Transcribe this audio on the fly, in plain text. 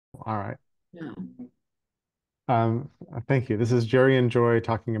Cool. All right. Yeah. Thank you. This is Jerry and Joy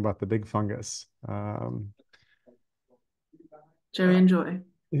talking about the big fungus. Jerry Uh, and Joy.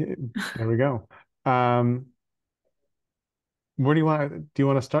 there we go. Um, where do you want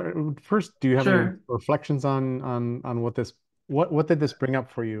to start first? Do you have any Sure. reflections on what did this bring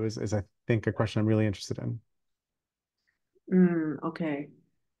up for you is I think a question I'm really interested in. Okay.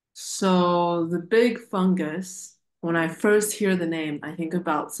 So the big fungus, when I first hear the name, I think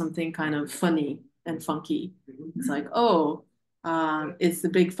about something kind of funny and funky. It's like, oh, it's the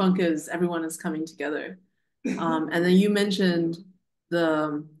big fungus, everyone is coming together. And then you mentioned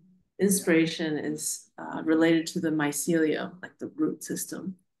the inspiration is related to the mycelium, like the root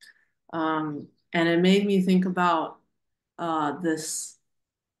system. And it made me think about this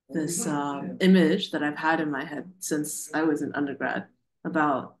image that I've had in my head since I was an undergrad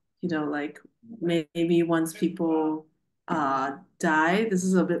about, like maybe once people die, this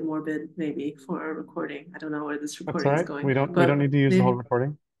is a bit morbid maybe for a recording. I don't know where this That's all recording is right. going, We don't but need to use the whole maybe,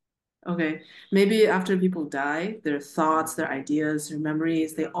 recording. okay, maybe after people die, their thoughts, their ideas, their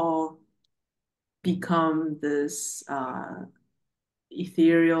memories, they all become this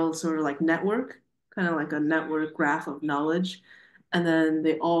ethereal sort of like network, kind of like a network graph of knowledge. And then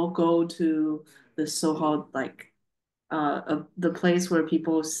they all go to the so-called like the place where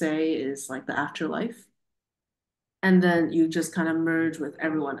people say is like the afterlife. And then you just kind of merge with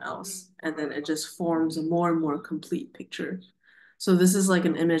everyone else. And then it just forms a more and more complete picture. So this is like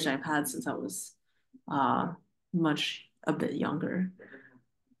an image I've had since I was uh much a bit younger.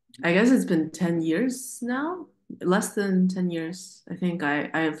 I guess it's been 10 years now, less than 10 years. I think I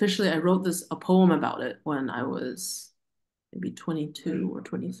officially I wrote this a poem about it when I was maybe 22 or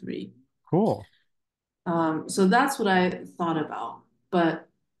 23. Cool. So that's what I thought about. But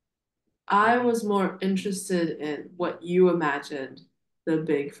I was more interested in what you imagined the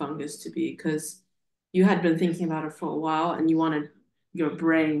big fungus to be because you had been thinking about it for a while and you wanted your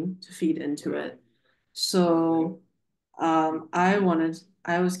brain to feed into it. So I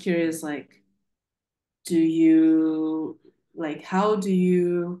was curious, like, do you like how do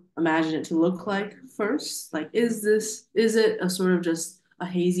you imagine it to look like first? Like, is it a sort of just a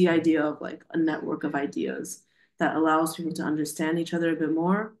hazy idea of like a network of ideas that allows people to understand each other a bit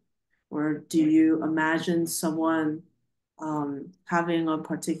more? Or do you imagine someone having a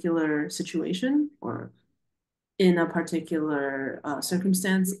particular situation or in a particular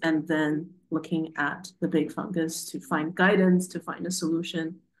circumstance and then looking at the big fungus to find guidance, to find a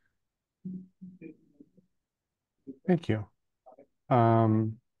solution? Thank you.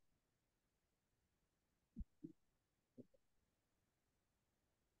 Um,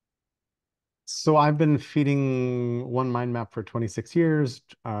 So I've been feeding one mind map for 26 years,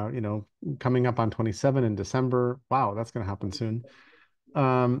 coming up on 27 in December. Wow, that's going to happen soon.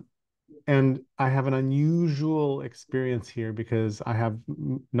 Um, and I have an unusual experience here because I have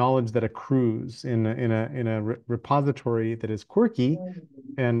knowledge that accrues in a repository that is quirky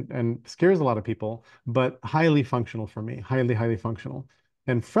and scares a lot of people, but highly functional for me, highly functional.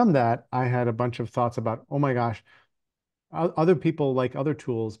 And from that, I had a bunch of thoughts about, oh my gosh, other people like other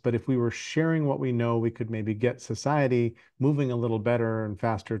tools, but if we were sharing what we know, we could maybe get society moving a little better and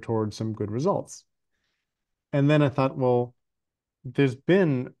faster towards some good results. And then I thought, well, there's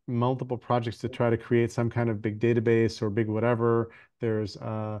been multiple projects to try to create some kind of big database or big whatever. There's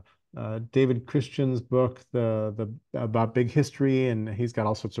David Christian's book, the about big history, and he's got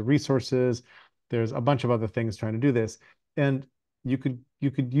all sorts of resources. There's a bunch of other things trying to do this, and you could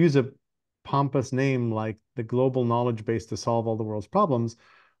use a pompous name like the global knowledge base to solve all the world's problems,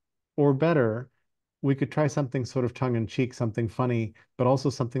 or better, we could try something sort of tongue in cheek, something funny, but also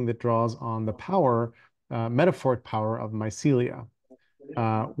something that draws on the power, metaphoric power of mycelia,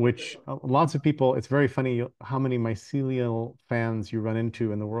 which lots of people, it's very funny how many mycelial fans you run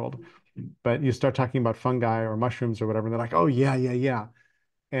into in the world. But you start talking about fungi or mushrooms or whatever, and they're like, oh, yeah, yeah, yeah.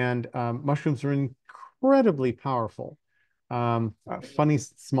 And mushrooms are incredibly powerful. Funny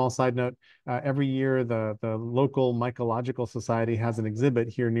small side note, every year the local mycological society has an exhibit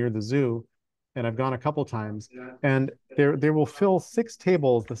here near the zoo, and I've gone a couple times, and they will fill 6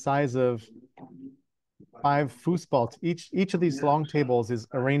 tables the size of 5 foosball. Each of these long tables is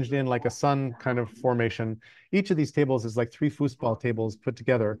arranged in like a sun kind of formation. Each of these tables is like 3 foosball tables put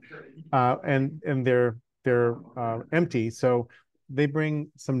together, and they're empty. So they bring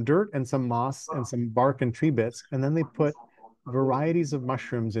some dirt and some moss and some bark and tree bits, and then they put varieties of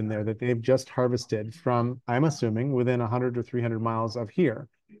mushrooms in there that they've just harvested from, I'm assuming, within 100 or 300 miles of here.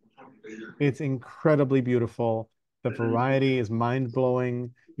 It's incredibly beautiful. The variety is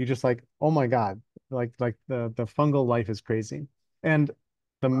mind-blowing. You just like, oh my God, like the fungal life is crazy. And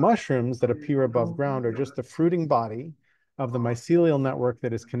The mushrooms that appear above ground are just the fruiting body of the mycelial network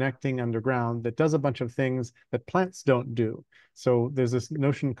that is connecting underground that does a bunch of things that plants don't do. So there's this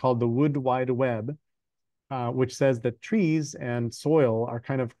notion called the wood wide web, which says that trees and soil are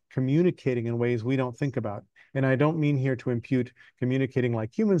kind of communicating in ways we don't think about. And I don't mean here to impute communicating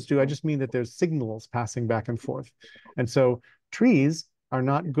like humans do. I just mean that there's signals passing back and forth. And so trees are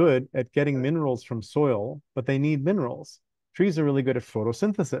not good at getting minerals from soil, but they need minerals. Trees are really good at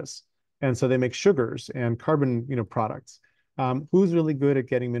photosynthesis. And so they make sugars and carbon, products. Who's really good at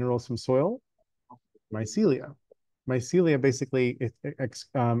getting minerals from soil? Mycelia. Mycelia basically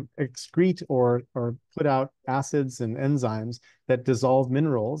excrete or put out acids and enzymes that dissolve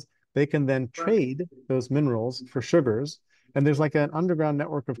minerals. They can then trade those minerals for sugars. And there's like an underground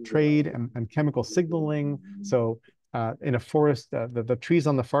network of trade and chemical signaling. So in a forest, the trees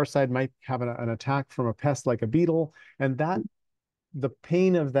on the far side might have an attack from a pest like a beetle. And that the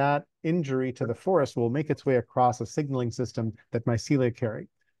pain of that injury to the forest will make its way across a signaling system that mycelia carry.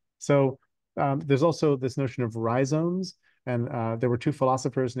 So there's also this notion of rhizomes. And there were two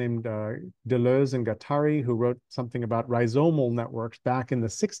philosophers named Deleuze and Guattari who wrote something about rhizomal networks back in the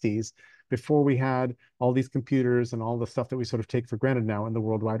 60s before we had all these computers and all the stuff that we sort of take for granted now in the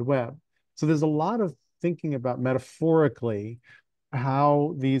World Wide Web. So there's a lot of thinking about metaphorically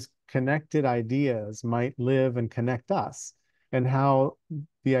how these connected ideas might live and connect us, and how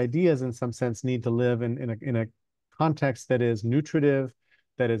the ideas, in some sense, need to live in a context that is nutritive,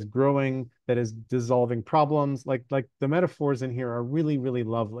 that is growing, that is dissolving problems. Like the metaphors in here are really, really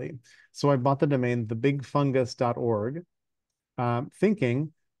lovely. So I bought the domain thebigfungus.org,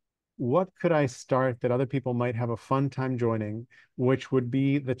 thinking, what could I start that other people might have a fun time joining, which would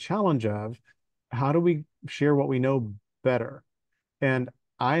be the challenge of how do we share what we know better? And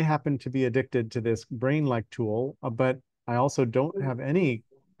I happen to be addicted to this brain-like tool, but I also don't have any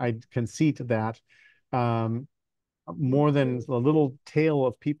conceit that um, more than a little tail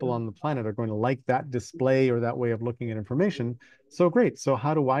of people on the planet are going to like that display or that way of looking at information. So great. So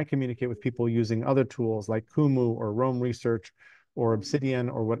how do I communicate with people using other tools like Kumu or Roam Research or Obsidian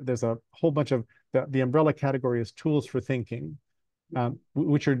or what? There's a whole bunch of the umbrella category is tools for thinking,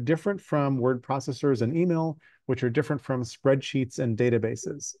 which are different from word processors and email, which are different from spreadsheets and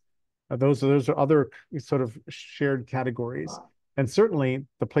databases. Those are other sort of shared categories. And certainly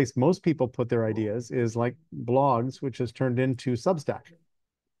the place most people put their ideas is like blogs, which has turned into Substack,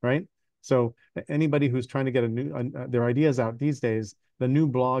 right? So anybody who's trying to get their ideas out these days, the new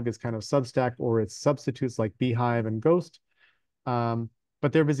blog is kind of Substack or it's substitutes like Beehive and Ghost. Um,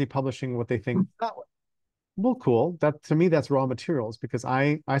 but they're busy publishing what they think, oh, well, cool. That to me, that's raw materials because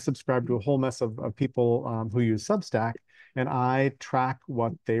I subscribe to a whole mess of people who use Substack, and I track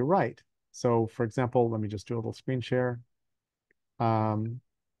what they write. So, for example, let me just do a little screen share. Um,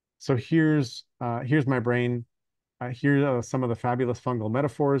 so here's my brain. Here are some of the fabulous fungal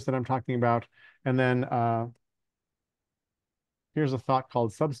metaphors that I'm talking about, and then here's a thought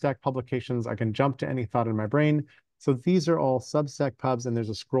called Substack publications. I can jump to any thought in my brain. So these are all Substack pubs, and there's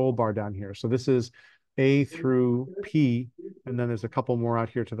a scroll bar down here. So this is A through P, and then there's a couple more out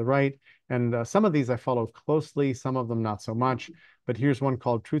here to the right. And some of these I follow closely, some of them not so much. But here's one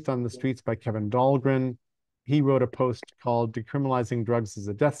called Truth on the Streets by Kevin Dahlgren. He wrote a post called Decriminalizing Drugs is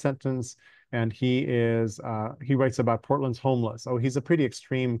a Death Sentence. And he writes about Portland's homeless. Oh, he's a pretty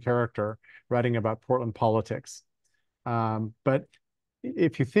extreme character writing about Portland politics. But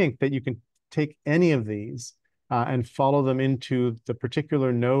if you think that you can take any of these and follow them into the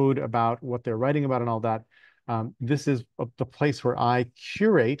particular node about what they're writing about and all that, this is the place where I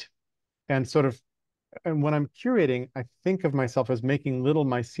curate and sort of, and when I'm curating, I think of myself as making little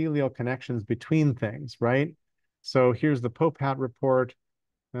mycelial connections between things, right? So here's the Pope Hat report.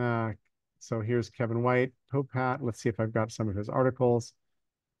 Uh, so here's Kevin White, Pope Hat. Let's see if I've got some of his articles.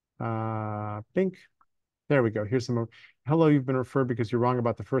 Pink. There we go. Here's some. Hello, you've been referred because you're wrong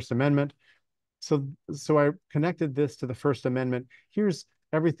about the First Amendment. So I connected this to the First Amendment. Here's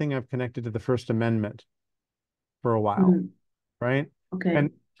everything I've connected to the First Amendment for a while, Mhm. right? Okay.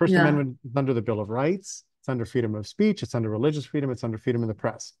 And First Yeah. Amendment is under the Bill of Rights. It's under freedom of speech. It's under religious freedom. It's under freedom of the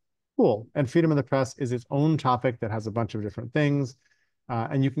press. Cool. And freedom of the press is its own topic that has a bunch of different things.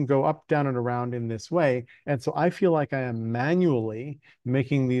 And you can go up, down, and around in this way. And so I feel like I am manually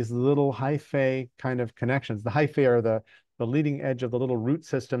making these little hyphae kind of connections. The hyphae are the leading edge of the little root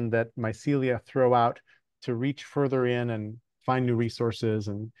system that mycelia throw out to reach further in and find new resources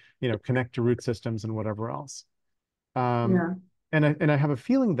and connect to root systems and whatever else. Um, Yeah. and I have a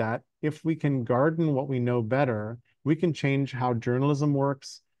feeling that if we can garden what we know better, we can change how journalism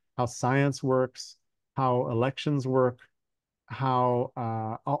works, how science works, how elections work, how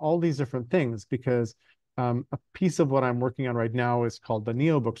all these different things, because a piece of what I'm working on right now is called the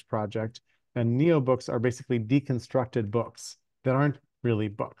Neobooks Project. And Neobooks are basically deconstructed books that aren't really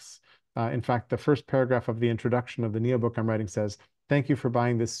books. In fact, the first paragraph of the introduction of the Neobook I'm writing says, "Thank you for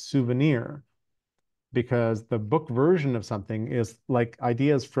buying this souvenir," because the book version of something is like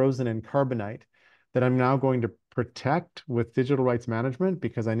ideas frozen in carbonite that I'm now going to protect with digital rights management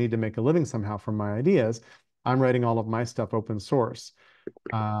because I need to make a living somehow from my ideas. I'm writing all of my stuff open source.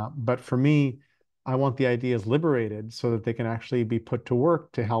 But for me, I want the ideas liberated so that they can actually be put to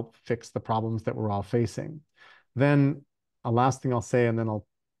work to help fix the problems that we're all facing. Then a last thing I'll say, and then I'll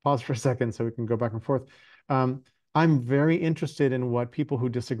pause for a second so we can go back and forth. Um, I'm very interested in what people who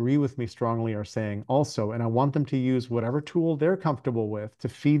disagree with me strongly are saying also, and I want them to use whatever tool they're comfortable with to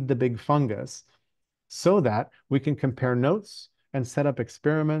feed the big fungus so that we can compare notes and set up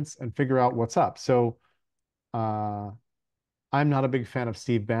experiments and figure out what's up. So uh, I'm not a big fan of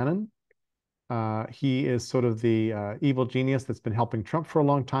Steve Bannon. He is sort of the evil genius that's been helping Trump for a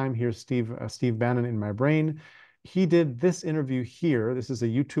long time. Here's Steve Bannon in my brain. He did this interview here. This is a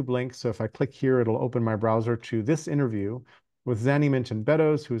YouTube link. So if I click here, it'll open my browser to this interview with Zanny Minton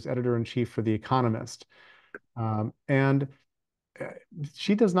Beddoes, who's editor-in-chief for The Economist. And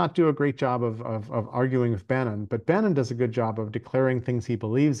she does not do a great job of arguing with Bannon, but Bannon does a good job of declaring things he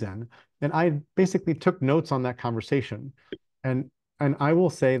believes in. And I basically took notes on that conversation. And and I will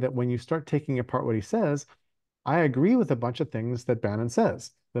say that when you start taking apart what he says, I agree with a bunch of things that Bannon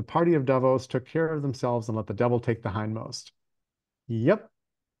says. The party of Davos took care of themselves and let the devil take the hindmost. Yep.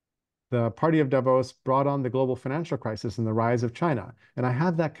 The party of Davos brought on the global financial crisis and the rise of China. And I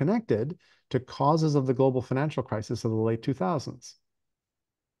have that connected to causes of the global financial crisis of the late 2000s,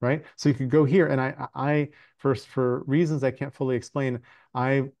 right? So you could go here, and for reasons I can't fully explain,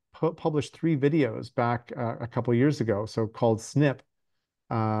 I published 3 videos back a couple years ago, so called Snip,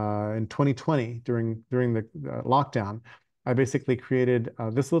 in 2020 during the lockdown. I basically created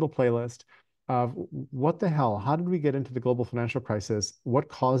this little playlist of what the hell, how did we get into the global financial crisis, what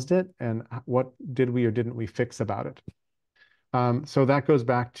caused it, and what did we or didn't we fix about it. So that goes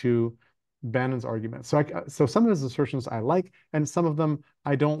back to Bannon's argument. So some of his assertions I like, and some of them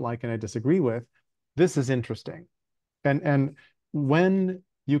I don't like and I disagree with. This is interesting. And when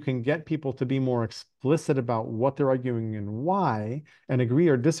you can get people to be more explicit about what they're arguing and why, and agree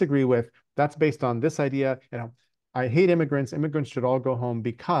or disagree with, that's based on this idea, I hate immigrants. Immigrants should all go home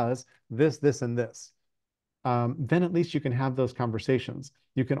because this, and this. Then at least you can have those conversations.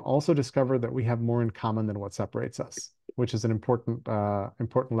 You can also discover that we have more in common than what separates us, which is an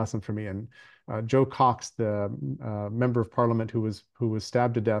important lesson for me. And Jo Cox, the member of parliament who was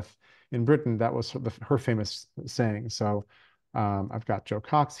stabbed to death in Britain, that was her famous saying. So I've got Jo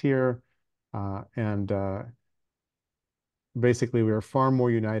Cox here, and basically we are far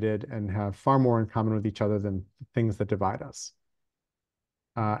more united and have far more in common with each other than things that divide us.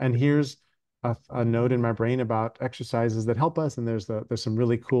 And here's a note in my brain about exercises that help us. And there's some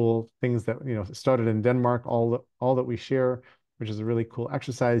really cool things that started in Denmark. All that we share, which is a really cool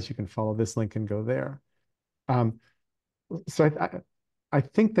exercise. You can follow this link and go there. Um, so I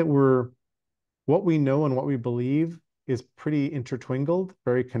think that what we know and what we believe is pretty intertwined,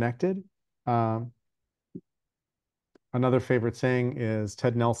 very connected. Um, Another favorite saying is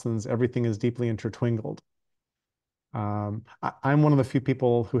Ted Nelson's "Everything is deeply intertwined." I'm one of the few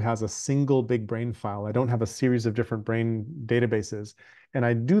people who has a single big brain file. I don't have a series of different brain databases. And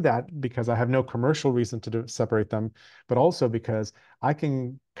I do that because I have no commercial reason to separate them, but also because I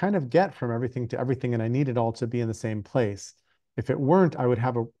can kind of get from everything to everything, and I need it all to be in the same place. If it weren't, I would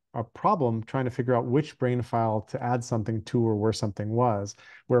have a problem trying to figure out which brain file to add something to or where something was.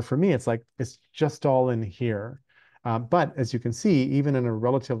 Where for me, it's like, it's just all in here. But as you can see, even in a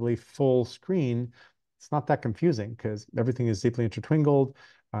relatively full screen, it's not that confusing because everything is deeply intertwined.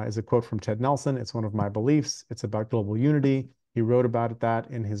 Is a quote from Ted Nelson. It's one of my beliefs. It's about global unity. He wrote about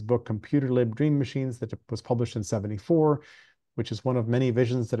that in his book Computer Lib Dream Machines that was published in 74, which is one of many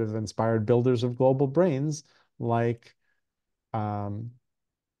visions that have inspired builders of global brains like um,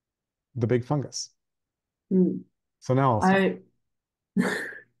 the Big Fungus. Mm. So now I'll stop. I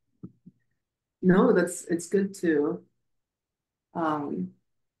no, it's good too. Um,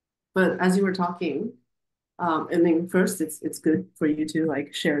 but as you were talking, I mean, first it's good for you to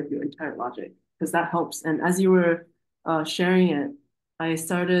like share your entire logic because that helps. And as you were sharing it, I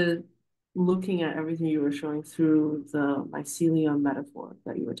started looking at everything you were showing through the mycelium metaphor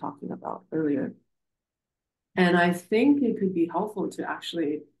that you were talking about earlier. And I think it could be helpful to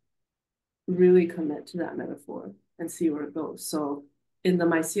actually really commit to that metaphor and see where it goes. So in the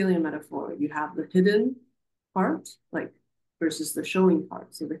mycelium metaphor, you have the hidden part, like versus the showing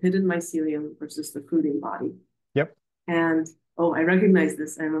part. So the hidden mycelium versus the fruiting body. Yep. And oh, I recognize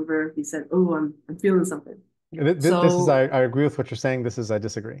this. I remember he said, "Oh, I'm feeling something." This is, So I agree with what you're saying. This is, I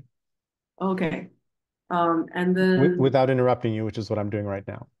disagree. okay, and then Without interrupting you, which is what I'm doing right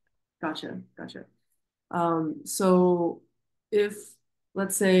now. gotcha. So if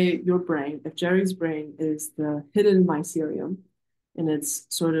let's say your brain, if Jerry's brain is the hidden mycelium, and it's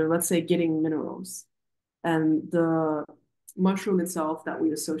sort of let's say getting minerals, and the mushroom itself that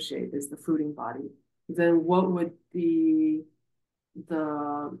we associate is the fruiting body, then what would be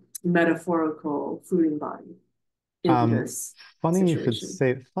the metaphorical fruiting body in Um, this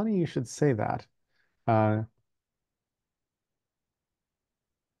situation? funny you should say that. Uh,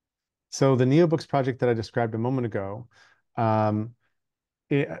 so the NeoBooks project that I described a moment ago, um,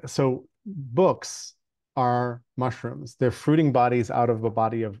 so books are mushrooms. They're fruiting bodies out of a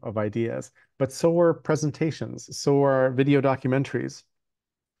body of ideas, but so are presentations, so are video documentaries,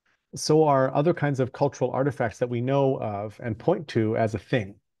 so are other kinds of cultural artifacts that we know of and point to as a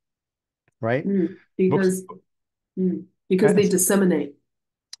thing, right? Mm, Books, because uh, they disseminate.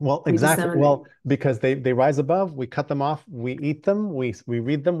 well, They exactly. disseminate. Well, because they rise above, we cut them off, we eat them, we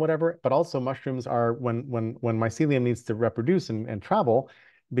read them, whatever. But also mushrooms are when mycelium needs to reproduce and travel,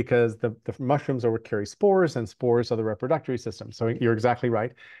 because the mushrooms are what carry spores, and spores are the reproductory system. So you're exactly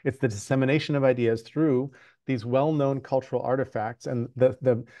right. It's the dissemination of ideas through these well-known cultural artifacts, and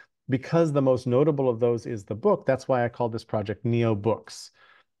the because the most notable of those is the book. That's why I call this project Neo Books.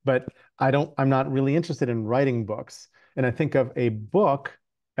 But I'm not really interested in writing books. And I think of a book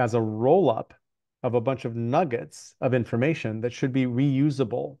as a roll up of a bunch of nuggets of information that should be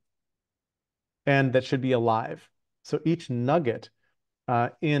reusable and that should be alive. So each nugget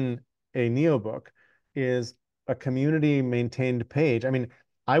in a neobook is a community maintained page. I mean,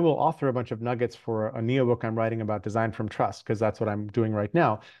 I will author a bunch of nuggets for a neobook I'm writing about design from trust, because that's what I'm doing right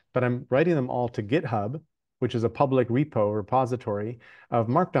now. But I'm writing them all to GitHub, which is a public repo repository of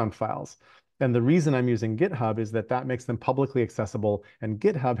Markdown files. And the reason I'm using GitHub is that that makes them publicly accessible. And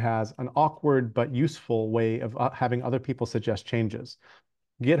GitHub has an awkward but useful way of having other people suggest changes.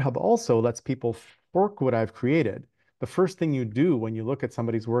 GitHub also lets people fork what I've created. The first thing you do when you look at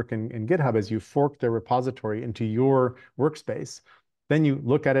somebody's work in GitHub is you fork their repository into your workspace. Then you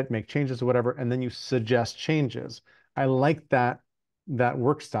look at it, make changes or whatever, and then you suggest changes. I like that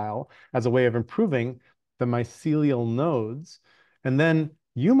work style as a way of improving the mycelial nodes. And then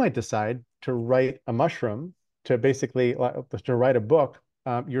you might decide to write a mushroom, to basically to write a book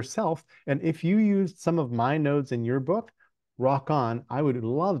yourself. And if you used some of my nodes in your book, rock on. I would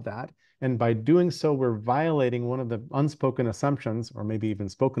love that. And by doing so, we're violating one of the unspoken assumptions, or maybe even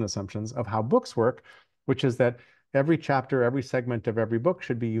spoken assumptions, of how books work, which is that every chapter, every segment of every book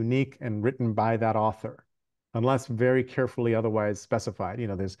should be unique and written by that author, unless very carefully otherwise specified.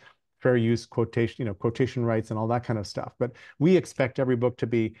 There's fair use quotation, quotation rights and all that kind of stuff. But we expect every book to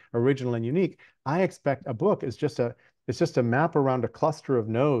be original and unique. I expect a book is just a it's just a map around a cluster of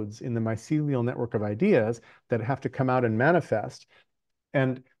nodes in the mycelial network of ideas that have to come out and manifest.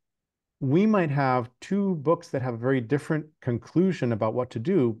 And we might have two books that have a very different conclusion about what to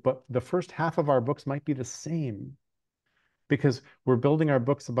do, but the first half of our books might be the same, because we're building our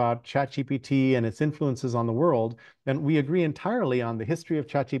books about ChatGPT and its influences on the world. And we agree entirely on the history of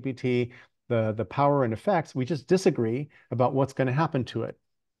ChatGPT, the power and effects. We just disagree about what's going to happen to it.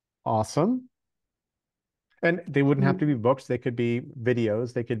 Awesome. And they wouldn't have to be books. They could be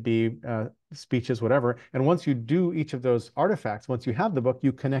videos. They could be speeches, whatever. And once you do each of those artifacts, once you have the book,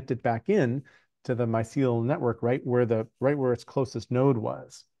 you connect it back in to the mycelial network, right where its closest node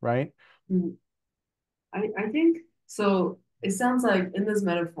was, right? Mm-hmm. I think so. It sounds like in this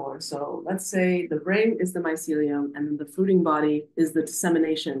metaphor, so let's say the brain is the mycelium and then the fruiting body is the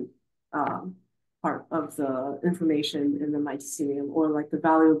dissemination um, part of the information in the mycelium, or like the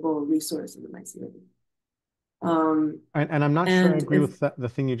valuable resource in the mycelium. And I'm not sure I And agree if, with the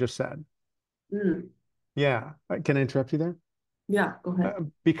thing you just said. mm, Yeah. Can I interrupt you there? yeah, go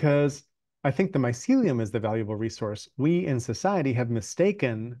ahead. Because I think the mycelium is the valuable resource. We in society have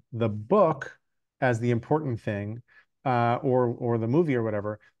mistaken the book as the important thing, or the movie or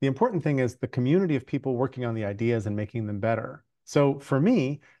whatever. The important thing is the community of people working on the ideas and making them better. So for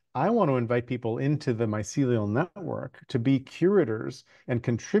me, I want to invite people into the mycelial network to be curators and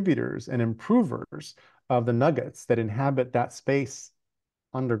contributors and improvers of the nuggets that inhabit that space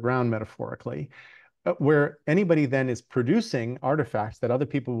underground, metaphorically, where anybody then is producing artifacts that other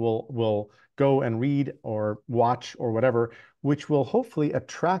people will go and read or watch or whatever, which will hopefully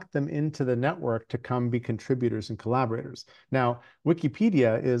attract them into the network to come be contributors and collaborators. Now,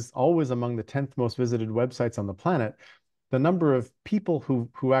 Wikipedia is always among the 10th most visited websites on the planet. the number of people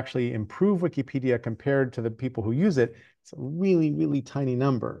who actually improve Wikipedia compared to the people who use it, it's a really, really tiny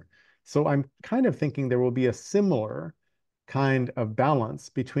number. So I'm kind of thinking there will be a similar kind of balance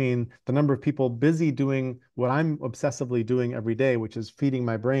between the number of people busy doing what I'm obsessively doing every day, which is feeding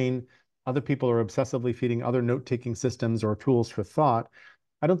my brain. Other people are obsessively feeding other note-taking systems or tools for thought.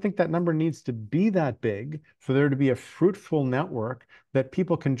 I don't think that number needs to be that big for there to be a fruitful network that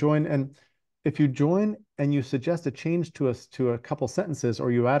people can join. And if you join and you suggest a change to us to a couple sentences,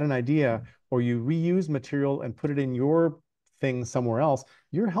 or you add an idea, or you reuse material and put it in your thing somewhere else,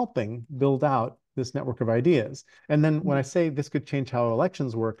 you're helping build out this network of ideas. And then when I say this could change how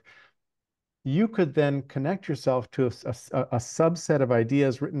elections work, you could then connect yourself to a subset of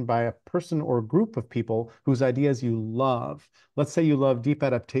ideas written by a person or group of people whose ideas you love. Let's say you love deep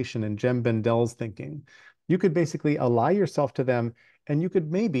adaptation and Jem Bendel's thinking. You could basically ally yourself to them, and you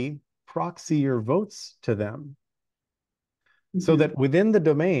could maybe proxy your votes to them so Mhm. that within the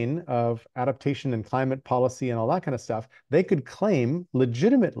domain of adaptation and climate policy and all that kind of stuff, they could claim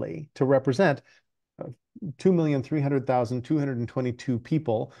legitimately to represent 2,300,222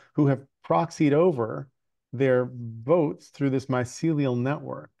 people who have proxied over their votes through this mycelial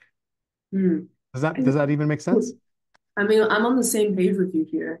network. Mm. Does that even make sense? I mean, I'm on the same page with you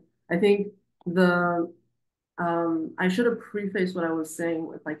here. I think the I should have prefaced what I was saying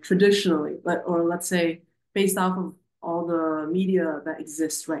with like traditionally, or let's say based off of all the media that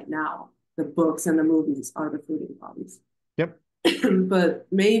exists right now, the books and the movies are the fruiting bodies. Yep. But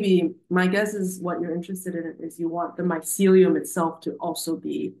maybe my guess is what you're interested in is you want the mycelium itself to also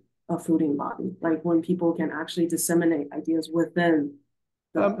be a fruiting body, like when people can actually disseminate ideas within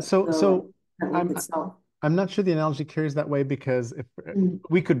the So network I'm itself. I'm not sure the analogy carries that way because if Mm,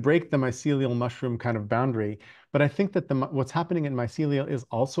 we could break the mycelial mushroom kind of boundary, but I think that what's happening in mycelia is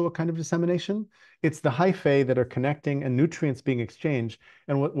also a kind of dissemination. It's the hyphae that are connecting and nutrients being exchanged.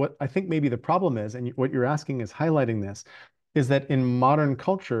 And what I think maybe the problem is, and what you're asking is highlighting this, is that in modern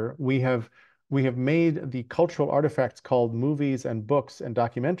culture we have made the cultural artifacts called movies and books and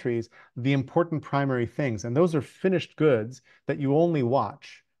documentaries the important primary things, and those are finished goods that you only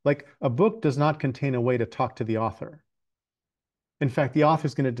watch. Like a book does not contain a way to talk to the author. In fact, the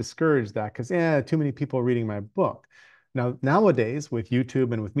author's going to discourage that because, too many people are reading my book. Now, nowadays, with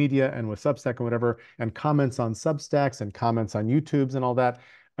YouTube and with media and with Substack and whatever, and comments on Substacks and comments on YouTubes and all that,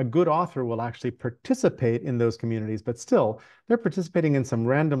 a good author will actually participate in those communities, but still, they're participating in some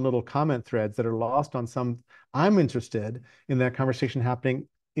random little comment threads that are lost on some. I'm interested in that conversation happening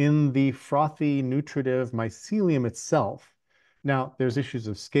in the frothy, nutritive mycelium itself. Now, there's issues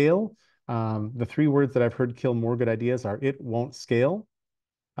of scale. The three words that I've heard kill more good ideas are it won't scale.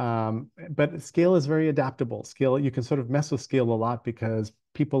 But scale is very adaptable. Scale, you can sort of mess with scale a lot because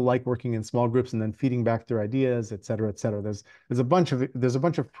people like working in small groups and then feeding back their ideas, et cetera, et cetera. There's a bunch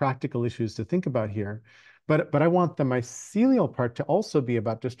of practical issues to think about here. But I want the mycelial part to also be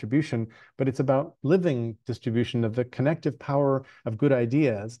about distribution, but it's about living distribution of the connective power of good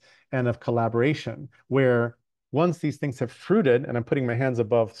ideas and of collaboration, where once these things have fruited, and I'm putting my hands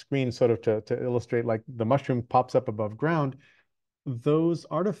above screen sort of to illustrate like the mushroom pops up above ground, those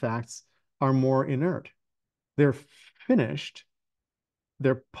artifacts are more inert. They're finished,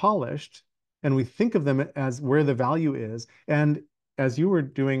 they're polished, and we think of them as where the value is. And as you were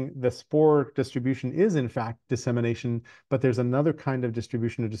doing, the spore distribution is in fact dissemination, but there's another kind of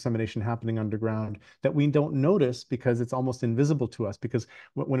distribution or dissemination happening underground that we don't notice because it's almost invisible to us. Because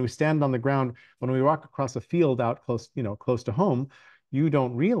when we stand on the ground, when we walk across a field out close, close to home, you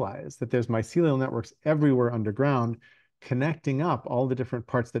don't realize that there's mycelial networks everywhere underground connecting up all the different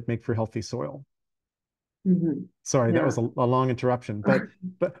parts that make for healthy soil. mhm. Sorry, that Yeah. was a long interruption,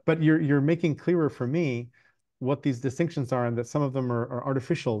 but you're making clearer for me what these distinctions are, and that some of them are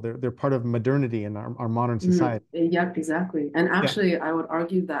artificial. They're part of modernity in our modern Mm, society. yeah, exactly. And Yeah, actually, I would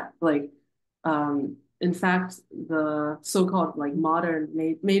argue that, like, in fact, the so-called like modern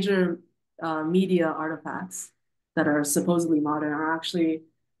major media artifacts that are supposedly modern are actually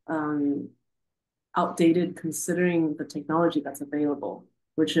um, outdated considering the technology that's available,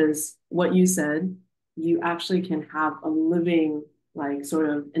 which is what you said. You actually can have a living, like, sort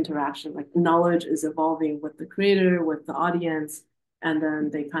of interaction. Like, knowledge is evolving with the creator, with the audience, and then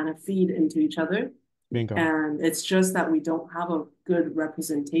they kind of feed into each other. bingo. And it's just that we don't have a good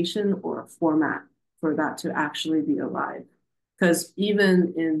representation or a format for that to actually be alive. Because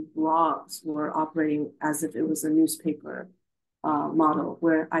even in blogs, we're operating as if it was a newspaper model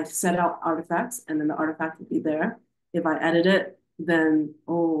where I set out artifacts and then the artifact will be there. If I edit it, then,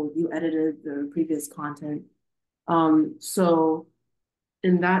 oh, you edited the previous content. So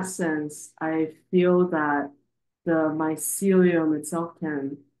in that sense, I feel that the mycelium itself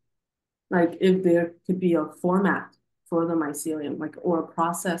can, like if there could be a format for the mycelium, like or a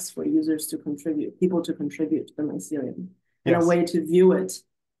process for users to contribute, people to contribute to the mycelium, and a Yes. way to view it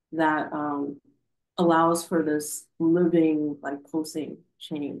that allows for this living, like pulsing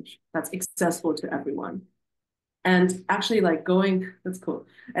change that's accessible to everyone. And actually, like going, that's cool.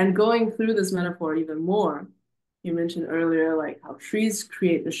 And going through this metaphor even more, you mentioned earlier, like how trees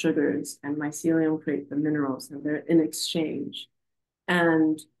create the sugars and mycelium create the minerals, and they're in exchange.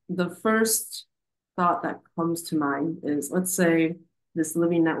 And the first thought that comes to mind is, let's say this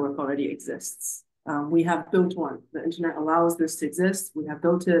living network already exists. We have built one. The internet allows this to exist. We have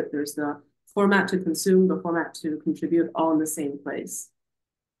built it. There's the format to consume, the format to contribute, all in the same place.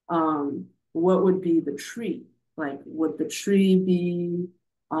 What would be the tree? Like, would the tree be,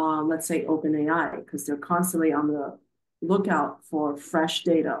 let's say, OpenAI, because they're constantly on the lookout for fresh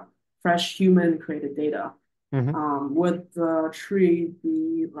data, fresh human created data. Hmm. Would the tree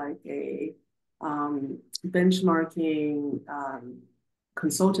be like a benchmarking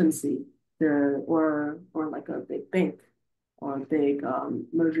consultancy there, or like a big bank or a big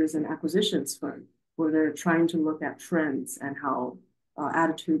mergers and acquisitions firm where they're trying to look at trends and how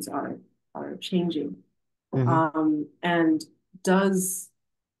attitudes are changing. Hmm. And does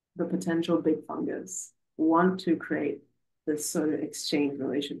the potential big fungus want to create this sort of exchange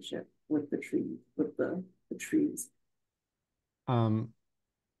relationship with the tree, with the trees? Um,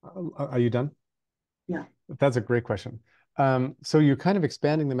 are you done? Yeah. That's a great question. So you're kind of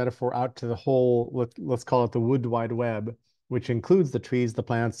expanding the metaphor out to the whole, let's call it the wood wide web, which includes the trees, the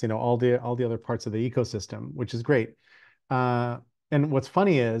plants, all the other parts of the ecosystem, which is great. Uh, and what's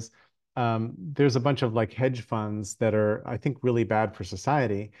funny is there's a bunch of like hedge funds that are, I think, really bad for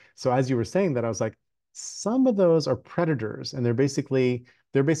society. So as you were saying that, I was like, some of those are predators, and they're basically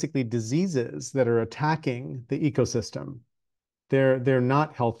diseases that are attacking the ecosystem. They're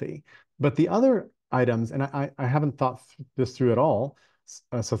not healthy. But the other items, and I haven't thought this through at all,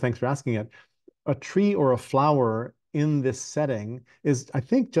 so thanks for asking it. A tree or a flower in this setting is, I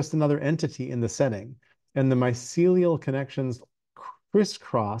think, just another entity in the setting. And the mycelial connections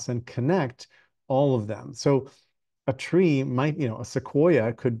crisscross and connect all of them. So a tree might, a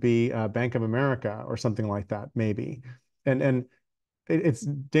sequoia could be Bank of America or something like that, maybe. And it's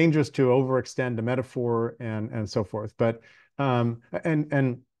dangerous to overextend a metaphor and so forth. But and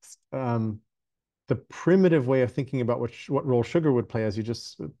um, the primitive way of thinking about what role sugar would play, as you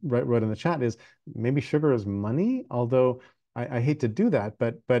just wrote in the chat, is maybe sugar is money. Although I hate to do that,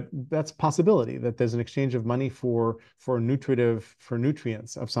 but that's a possibility that there's an exchange of money for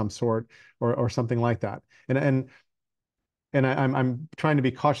nutrients of some sort or something like that. And I'm trying to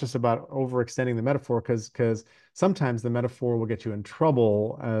be cautious about overextending the metaphor because sometimes the metaphor will get you in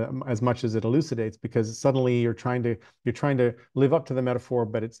trouble as much as it elucidates because suddenly you're trying to live up to the metaphor,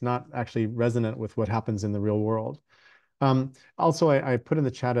 but it's not actually resonant with what happens in the real world. Also, I put in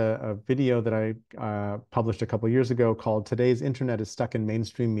the chat a video that I published a couple years ago called "Today's Internet is Stuck in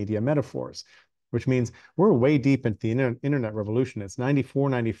Mainstream Media Metaphors," which means we're way deep into the internet revolution. It's 94,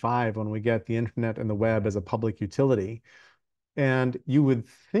 95 when we get the internet and the web as a public utility. And you would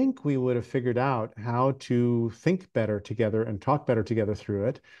think we would have figured out how to think better together and talk better together through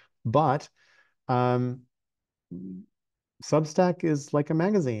it. But um, Substack is like a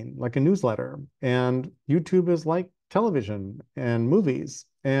magazine, like a newsletter, and YouTube is like television and movies.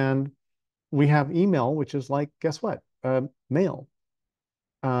 And we have email, which is like, guess what? Mail.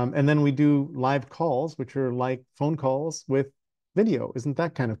 And then we do live calls, which are like phone calls with video. Isn't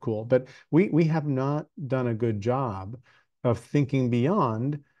that kind of cool? But we have not done a good job of thinking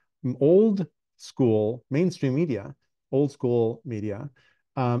beyond old school mainstream media, old school media,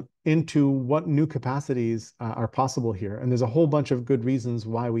 into what new capacities are possible here. And there's a whole bunch of good reasons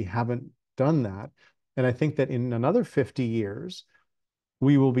why we haven't done that. And I think that in another 50 years,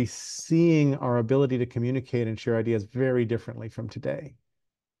 we will be seeing our ability to communicate and share ideas very differently from today.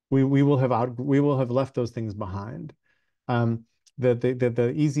 We will have left those things behind. Um,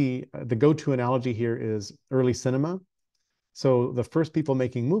 the go-to analogy here is early cinema. So the first people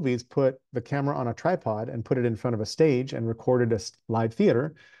making movies put the camera on a tripod and put it in front of a stage and recorded a live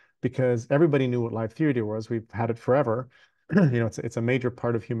theater because everybody knew what live theater was. We've had it forever. It's a major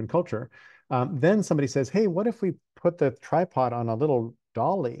part of human culture. Then somebody says, "Hey, what if we put the tripod on a little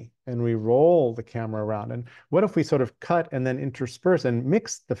dolly and we roll the camera around? And what if we sort of cut and then intersperse and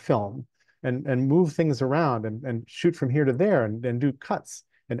mix the film and move things around and shoot from here to there and do cuts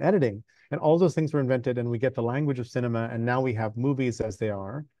and editing?" And all those things were invented, and we get the language of cinema, and now we have movies as they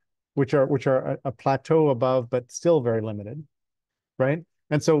are, which are a plateau above, but still very limited, right?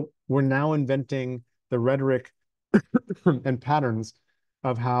 And so we're now inventing the rhetoric and patterns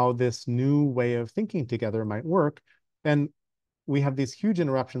of how this new way of thinking together might work. And we have these huge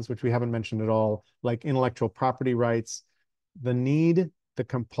interruptions, which we haven't mentioned at all, like intellectual property rights, the need, the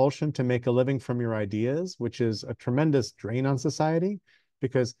compulsion to make a living from your ideas, which is a tremendous drain on society.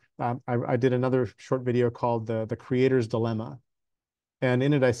 Because I did another short video called the Creator's Dilemma. And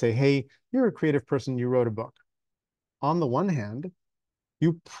in it, I say, hey, you're a creative person, you wrote a book. On the one hand,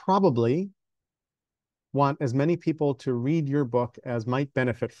 you probably want as many people to read your book as might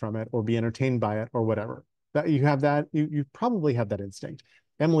benefit from it or be entertained by it or whatever. That you have that, you probably have that instinct.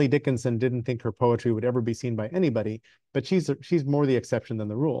 Emily Dickinson didn't think her poetry would ever be seen by anybody, but she's more the exception than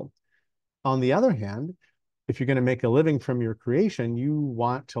the rule. On the other hand, if you're going to make a living from your creation, you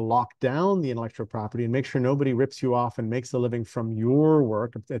want to lock down the intellectual property and make sure nobody rips you off and makes a living from your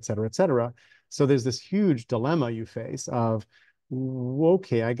work, et cetera, et cetera. So there's this huge dilemma you face of,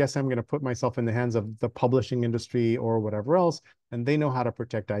 okay, I guess I'm going to put myself in the hands of the publishing industry or whatever else, and they know how to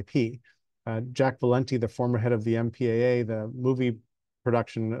protect IP. Jack Valenti, the former head of the MPAA, the Movie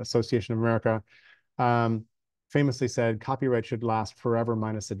Production Association of America, um, famously said copyright should last forever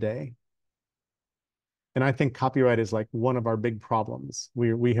minus a day. And I think copyright is like one of our big problems.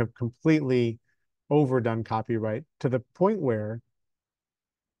 We have completely overdone copyright to the point where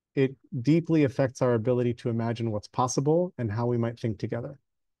it deeply affects our ability to imagine what's possible and how we might think together.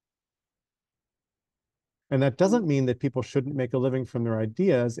 And that doesn't mean that people shouldn't make a living from their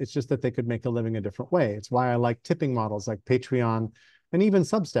ideas. It's just that they could make a living a different way. It's why I like tipping models like Patreon and even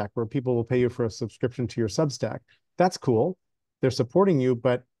Substack, where people will pay you for a subscription to your Substack. That's cool. They're supporting you,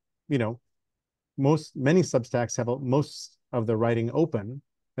 but you know, many Substacks have most of the writing open,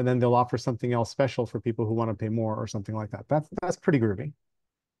 and then they'll offer something else special for people who want to pay more or something like that. That's pretty groovy.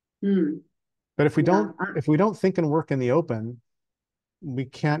 Hmm. But if we Yeah, don't if we don't think and work in the open, we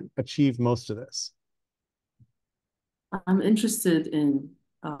can't achieve most of this. I'm interested in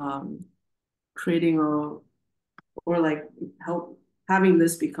creating a or like help having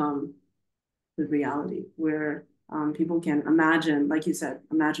this become the reality where people can imagine, like you said,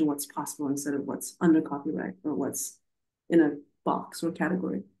 imagine what's possible instead of what's under copyright or what's in a box or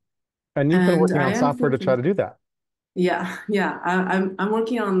category. And you've been And working I on am software to try thinking, to do that. yeah, yeah, I'm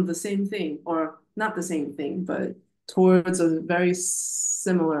working on the same thing, or not the same thing, but towards a very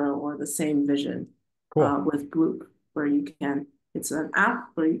similar or the same vision Cool. with Bloop, where you can, it's an app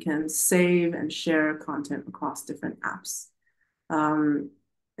where you can save and share content across different apps. Um,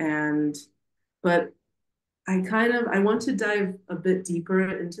 and but I want to dive a bit deeper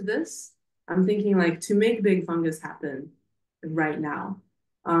into this. I'm thinking like to make Big Fungus happen right now.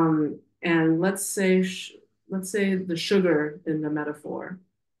 And let's say the sugar in the metaphor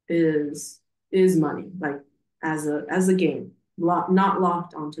is is money, like as a game, not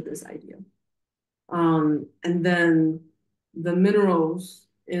locked onto this idea. And then the minerals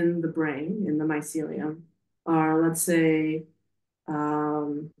in the brain, in the mycelium, are let's say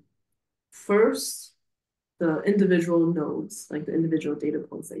um, first the individual nodes, like the individual data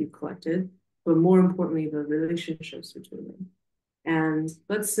points that you've collected, but more importantly, the relationships between them. And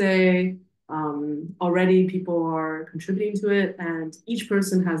let's say already people are contributing to it, and each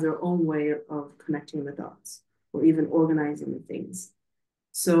person has their own way of connecting the dots or even organizing the things.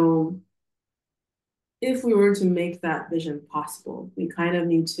 So, if we were to make that vision possible, we kind of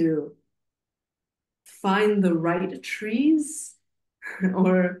need to find the right trees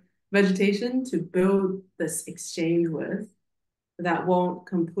or vegetation to build this exchange with that won't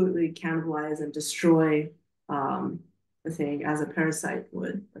completely cannibalize and destroy the thing as a parasite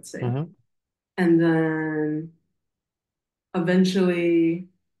would, let's say. Mhm. And then eventually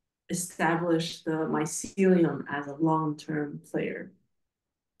establish the mycelium as a long-term player.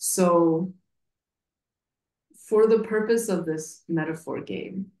 So for the purpose of this metaphor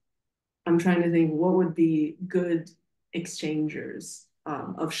game, I'm trying to think what would be good exchangers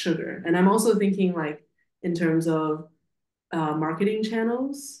of sugar. And I'm also thinking like in terms of marketing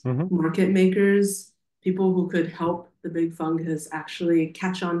channels, Mhm. market makers, people who could help the Big Fungus actually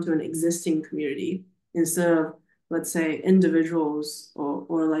catch on to an existing community instead of, let's say, individuals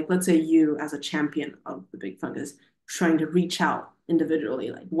or like, let's say you as a champion of the Big Fungus trying to reach out individually,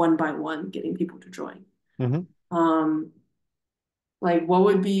 like one by one, getting people to join. Mhm. Um, like what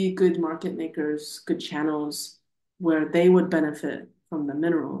would be good market makers, good channels where they would benefit from the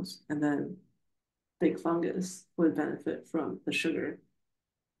minerals and then Big Fungus would benefit from the sugar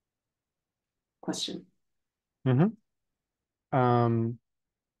question. Mhm. Um,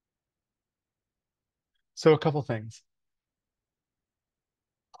 so a couple things.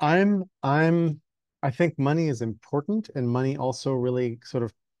 I'm I think money is important, and money also really sort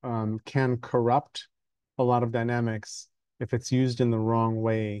of can corrupt a lot of dynamics if it's used in the wrong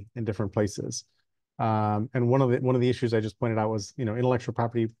way in different places. And one of the issues I just pointed out was, intellectual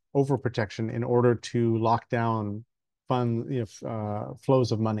property overprotection in order to lock down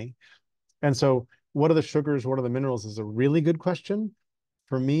flows of money. And so, what are the sugars? What are the minerals? Is a really good question.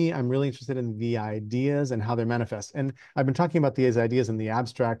 For me, I'm really interested in the ideas and how they manifest. And I've been talking about these ideas in the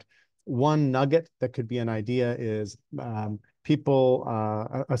abstract. One nugget that could be an idea is people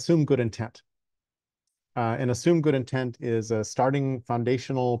assume good intent. And assume good intent is a starting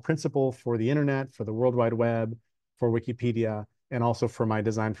foundational principle for the internet, for the World Wide Web, for Wikipedia, and also for my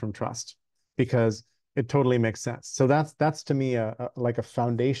design from trust, because it totally makes sense. So that's to me like a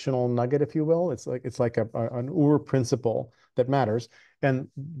foundational nugget, if you will. It's like an Ur principle that matters, and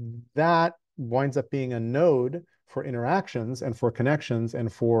that winds up being a node for interactions and for connections and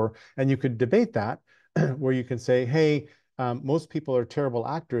you could debate that where you can say, hey, most people are terrible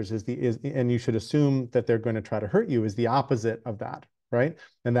actors and you should assume that they're going to try to hurt you is the opposite of that, right?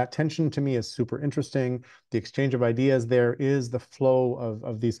 And that tension to me is super interesting. The exchange of ideas there is the flow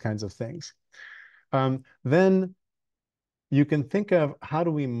of these kinds of things. Then you can think of how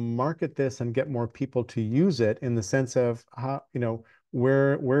do we market this and get more people to use it in the sense of how,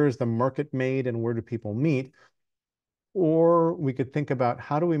 where is the market made and where do people meet? Or we could think about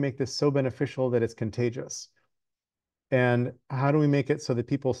how do we make this so beneficial that it's contagious? And how do we make it so that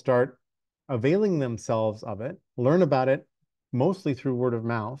people start availing themselves of it, learn about it mostly through word of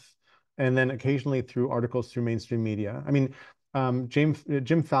mouth, and then occasionally through articles through mainstream media? I mean,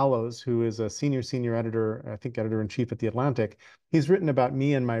 Jim Fallows, who is a senior editor, I think editor in chief at The Atlantic, he's written about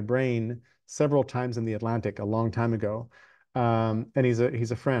me and my brain several times in The Atlantic a long time ago. And he's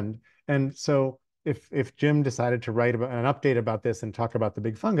a friend. And so if Jim decided to write about an update about this and talk about the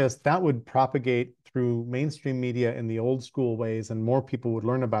big fungus, that would propagate through mainstream media in the old school ways, and more people would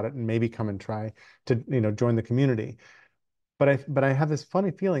learn about it and maybe come and try to join the community. But I have this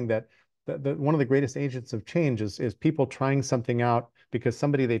funny feeling that one of the greatest agents of change is people trying something out because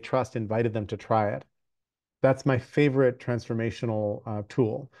somebody they trust invited them to try it. That's my favorite transformational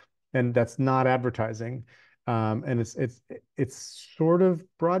tool, and that's not advertising. And it's sort of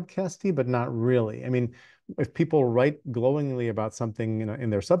broadcasty, but not really. I mean, if people write glowingly about something in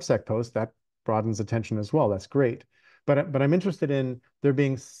their Substack post, that broadens attention as well. That's great. But I'm interested in there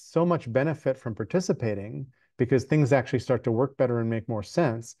being so much benefit from participating because things actually start to work better and make more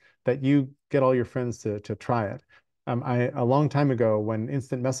sense that you get all your friends to try it. A long time ago, when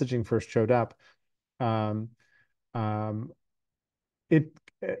instant messaging first showed up, um, um, it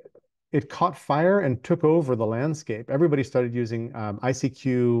it caught fire and took over the landscape. Everybody started using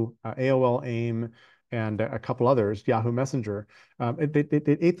ICQ, AOL AIM, and a couple others, Yahoo Messenger.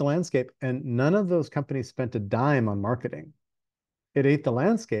 It ate the landscape, and none of those companies spent a dime on marketing. It ate the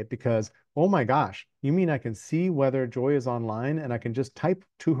landscape because, oh my gosh, you mean I can see whether Joy is online and I can just type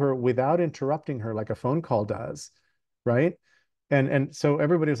to her without interrupting her like a phone call does, right? And so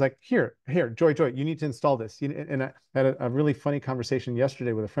everybody was like, here, Joy, you need to install this. And I had a really funny conversation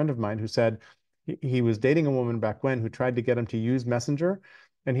yesterday with a friend of mine who said he was dating a woman back when who tried to get him to use Messenger,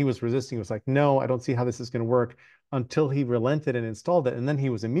 and he was resisting. He was like, no, I don't see how this is going to work, until he relented and installed it. And then he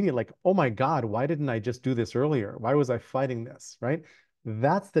was immediately like, oh my God, why didn't I just do this earlier? Why was I fighting this? Right?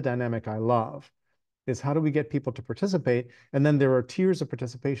 That's the dynamic I love, is how do we get people to participate? And then there are tiers of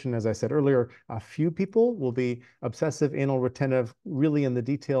participation. As I said earlier, a few people will be obsessive, anal retentive, really in the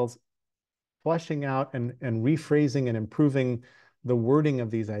details, fleshing out and rephrasing and improving the wording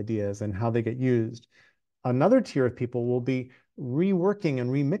of these ideas and how they get used. Another tier of people will be reworking and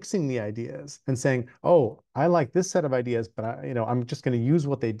remixing the ideas and saying, "Oh, I like this set of ideas, but I'm just going to use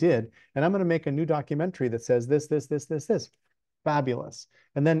what they did, and I'm going to make a new documentary that says this. Fabulous."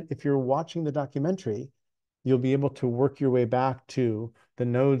 And then if you're watching the documentary, you'll be able to work your way back to the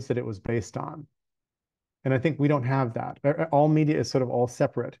nodes that it was based on. And I think we don't have that. All media is sort of all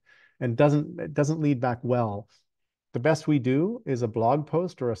separate and it doesn't lead back well. The best we do is a blog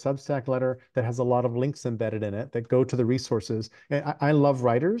post or a Substack letter that has a lot of links embedded in it that go to the resources. And I love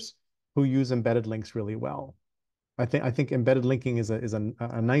writers who use embedded links really well. I think embedded linking is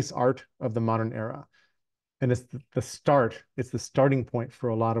a nice art of the modern era. And it's it's the starting point for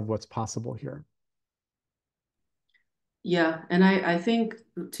a lot of what's possible here. Yeah, and I think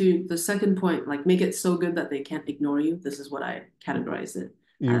to the second point, like make it so good that they can't ignore you. This is what I categorize it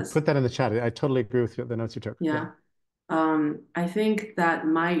You as. put that in the chat. I totally agree with the notes you took. Yeah. Yeah. I think that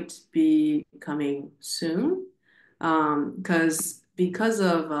might be coming soon, because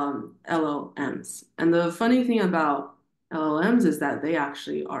of LLMs. And the funny thing about LLMs is that they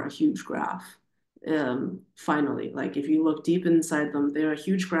actually are a huge graph. Finally, like if you look deep inside them, they're a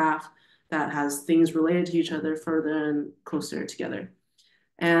huge graph. that has things related to each other further and closer together.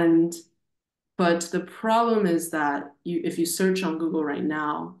 And but the problem is that if you search on Google right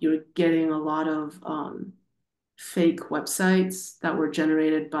now, you're getting a lot of fake websites that were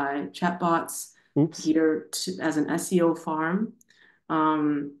generated by chatbots Oops. geared as an SEO farm.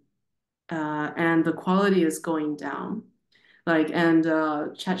 Um, and the quality is going down. And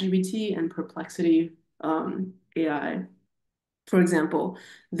ChatGPT and Perplexity AI, for example,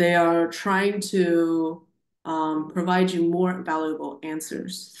 they are trying to provide you more valuable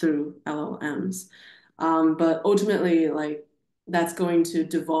answers through LLMs. But ultimately, that's going to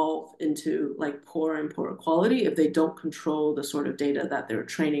devolve into like poor and poorer quality if they don't control the sort of data that they're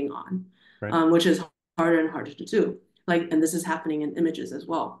training on, Right. which is harder and harder to do. And this is happening in images as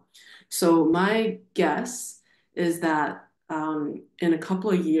well. So my guess is that in a couple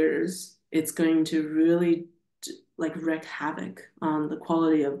of years, it's going to really like wreak havoc on the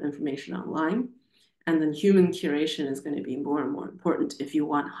quality of information online. And then human curation is going to be more and more important if you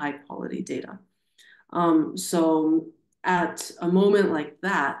want high quality data. So at a moment like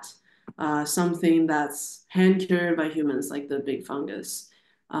that, something that's hand cured by humans, like the Big Fungus,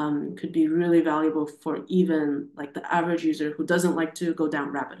 could be really valuable for even like the average user who doesn't like to go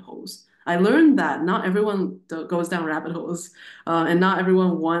down rabbit holes. I learned that not everyone goes down rabbit holes, and not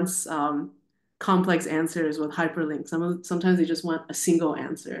everyone wants complex answers with hyperlinks. Sometimes they just want a single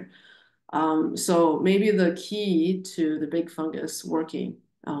answer. So maybe the key to the Big Fungus working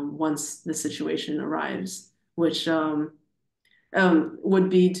once the situation arrives, which would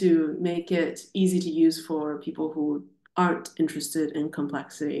be to make it easy to use for people who aren't interested in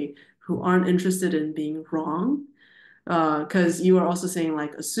complexity, who aren't interested in being wrong. Because you are also saying,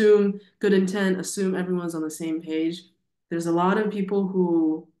 like, assume good intent, assume everyone's on the same page. There's a lot of people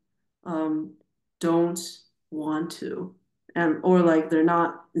who um, don't want to, and or like they're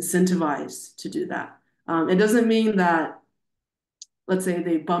not incentivized to do that. It doesn't mean that, let's say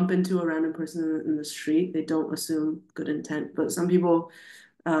they bump into a random person in the street, they don't assume good intent. But some people,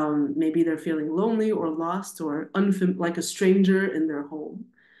 maybe they're feeling lonely or lost or like a stranger in their home,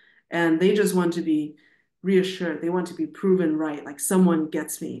 and they just want to be reassured. They want to be proven right, like someone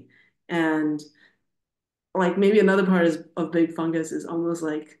gets me. And like maybe another part of Big Fungus is almost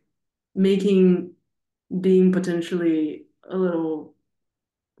like making being potentially a little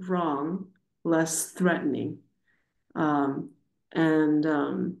wrong less threatening, um, and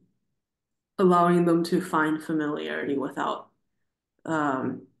allowing them to find familiarity without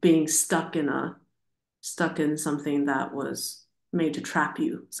being stuck in something that was made to trap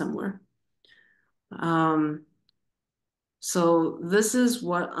you somewhere. Um, so this is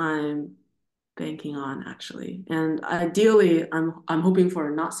what I'm banking on actually. And ideally, I'm hoping for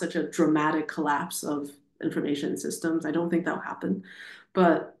not such a dramatic collapse of information systems. I don't think that'll happen,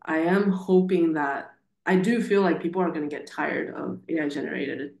 but I am hoping that I do feel like people are going to get tired of AI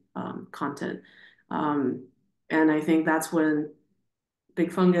generated content. Um, and I think that's when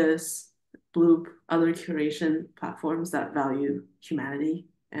Big Fungus, Bloop, other curation platforms that value humanity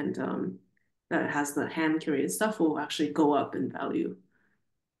and that has the hand curated stuff will actually go up in value.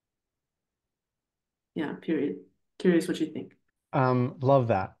 Yeah, period. Curious what you think. Love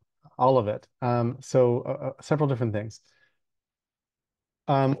that. All of it. Several different things.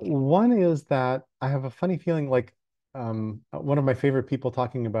 One is that I have a funny feeling like one of my favorite people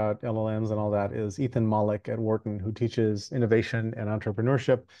talking about LLMs and all that is Ethan Mollick at Wharton, who teaches innovation and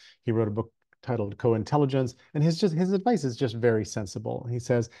entrepreneurship. He wrote a book titled Co-Intelligence, and his advice is just very sensible. He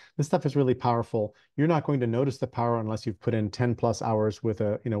says this stuff is really powerful. You're not going to notice the power unless you've put in 10 plus hours with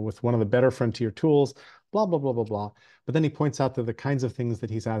with one of the better frontier tools, blah, blah, blah, blah, blah. But then he points out that the kinds of things that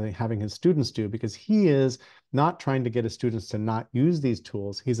he's having his students do, because he is not trying to get his students to not use these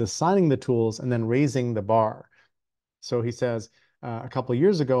tools. He's assigning the tools and then raising the bar. So he says, a couple of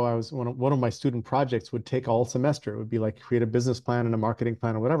years ago, I was one of my student projects would take all semester. It would be like create a business plan and a marketing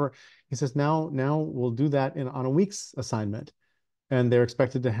plan or whatever. He says, now we'll do that on a week's assignment. And they're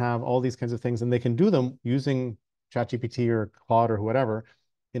expected to have all these kinds of things, and they can do them using ChatGPT or Claude or whatever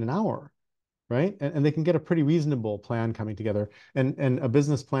in an hour, right? And they can get a pretty reasonable plan coming together. And a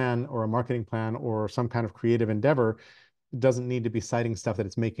business plan or a marketing plan or some kind of creative endeavor doesn't need to be citing stuff that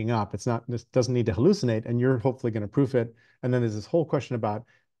it's making up. It's not, this doesn't need to hallucinate, and you're hopefully going to proof it. And then there's this whole question about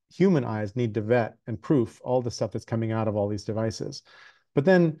human eyes need to vet and proof all the stuff that's coming out of all these devices. But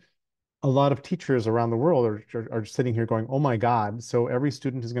then a lot of teachers around the world are sitting here going, oh my God, so every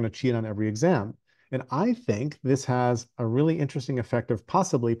student is going to cheat on every exam. And I think this has a really interesting effect of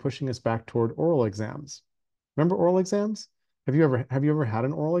possibly pushing us back toward oral exams. Remember oral exams? Have you ever had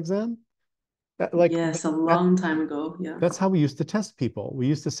an oral exam? Like Yes, a that, long time ago. Yeah. that's how we used to test people. We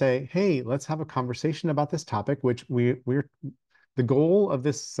used to say, hey, let's have a conversation about this topic, which we're the goal of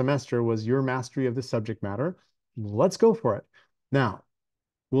this semester was your mastery of this subject matter. Let's go for it. Now,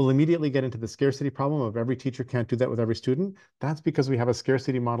 we'll immediately get into the scarcity problem of every teacher can't do that with every student. That's because we have a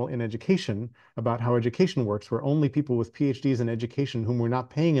scarcity model in education about how education works, where only people with PhDs in education whom we're not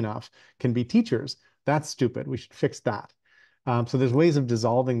paying enough can be teachers. That's stupid. We should fix that. So there's ways of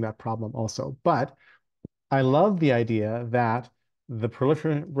dissolving that problem also. But I love the idea that the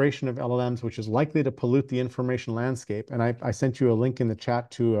proliferation of LLMs, which is likely to pollute the information landscape, and I sent you a link in the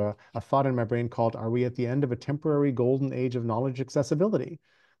chat to a thought in my brain called, Are we at the end of a temporary golden age of knowledge accessibility?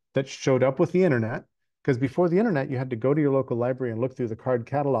 That showed up with the internet. Because before the internet, you had to go to your local library and look through the card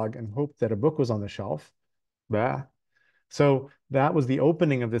catalog and hope that a book was on the shelf. Bah. So that was the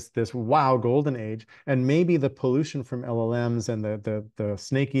opening of this wow golden age, and maybe the pollution from LLMs and the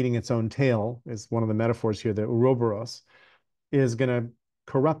snake eating its own tail is one of the metaphors here. The Ouroboros is going to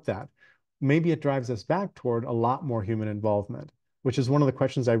corrupt that. Maybe it drives us back toward a lot more human involvement, which is one of the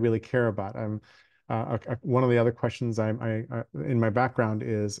questions I really care about. One of the other questions in my background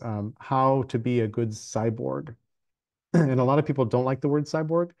is how to be a good cyborg. And a lot of people don't like the word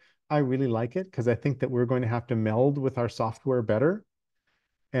cyborg. I really like it because I think that we're going to have to meld with our software better.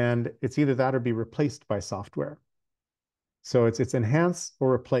 And it's either that or be replaced by software. So it's enhance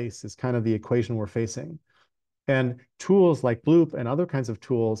or replace is kind of the equation we're facing. And tools like Bloop and other kinds of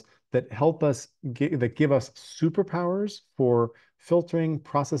tools that help us that give us superpowers for filtering,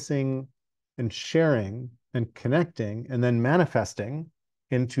 processing, and sharing and connecting and then manifesting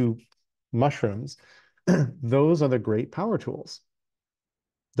into mushrooms. Those are the great power tools.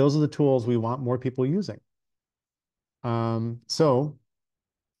 Those are the tools we want more people using. Then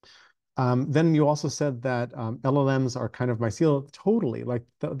you also said that LLMs are kind of mycelial. Totally. Like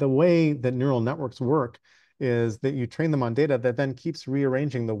the way that neural networks work is that you train them on data that then keeps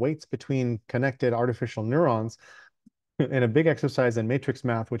rearranging the weights between connected artificial neurons in a big exercise in matrix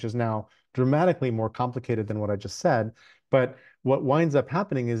math, which is now dramatically more complicated than what I just said. But what winds up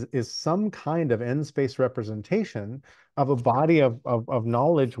happening is some kind of end space representation of a body of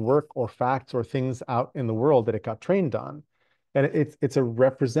knowledge, work, or facts or things out in the world that it got trained on. And it's a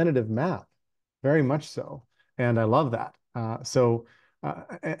representative map, very much so. And I love that.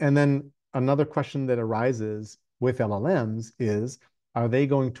 And then another question that arises with LLMs is, are they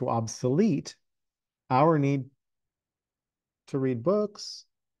going to obsolete our need to read books,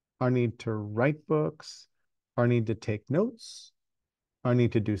 our need to write books, our need to take notes, our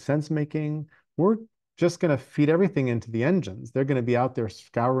need to do sense making? We're just going to feed everything into the engines. They're going to be out there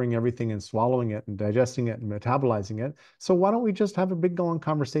scouring everything and swallowing it and digesting it and metabolizing it. So why don't we just have a big long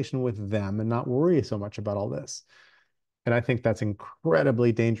conversation with them and not worry so much about all this? And I think that's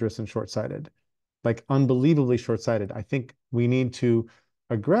incredibly dangerous and short-sighted, like unbelievably short-sighted. I think we need to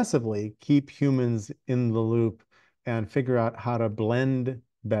aggressively keep humans in the loop and figure out how to blend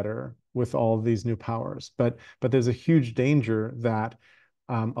better with all of these new powers. But there's a huge danger that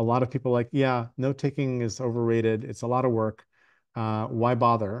a lot of people are like, yeah, note taking is overrated. It's a lot of work. Why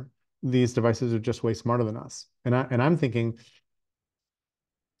bother? These devices are just way smarter than us. And I'm thinking,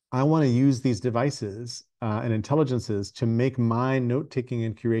 I want to use these devices and intelligences to make my note taking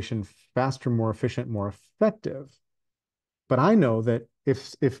and curation faster, more efficient, more effective. But I know that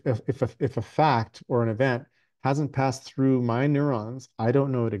if a fact or an event hasn't passed through my neurons, I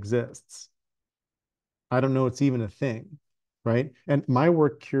don't know it exists. I don't know it's even a thing, right? And my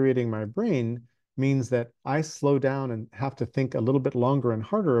work curating my brain means that I slow down and have to think a little bit longer and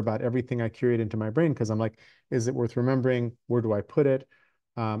harder about everything I curate into my brain because I'm like, is it worth remembering? Where do I put it?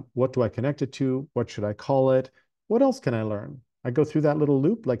 What do I connect it to? What should I call it? What else can I learn? I go through that little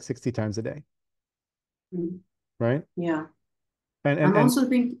loop like 60 times a day, Mm. right? Yeah. And and I'm and also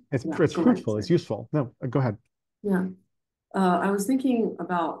thinking, yeah, it's go ahead. fruitful, it's Sorry. useful. No, go ahead. Yeah. I was thinking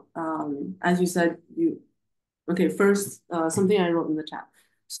about, as you said, okay, first, something I wrote in the chat.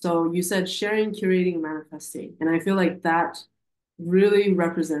 So you said sharing, curating, manifesting. And I feel like that really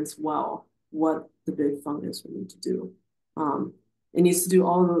represents well what the big fungus will need to do. Um, it needs to do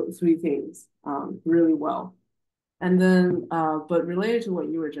all the three things really well. And then, but related to what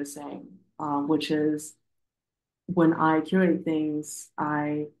you were just saying, which is when I curate things,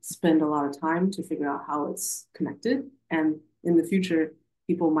 I spend a lot of time to figure out how it's connected. And in the future,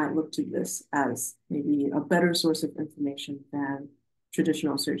 people might look to this as maybe a better source of information than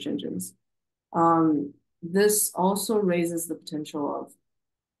traditional search engines. This also raises the potential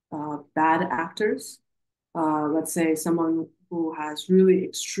of bad actors. Let's say someone who has really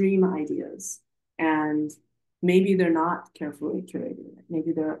extreme ideas and maybe they're not carefully curating it.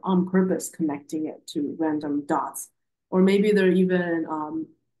 Maybe they're on purpose connecting it to random dots, or maybe they're even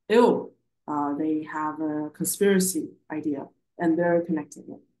ill. They have a conspiracy idea and they're connecting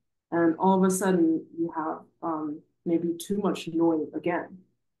it. And all of a sudden, you have maybe too much noise again.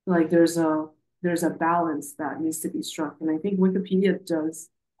 Like there's a balance that needs to be struck, and I think Wikipedia does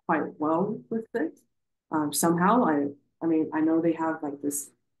quite well with it. Somehow, I mean, I know they have like this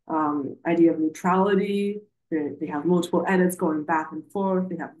idea of neutrality. They have multiple edits going back and forth.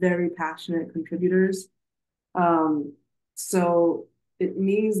 They have very passionate contributors. Um, so it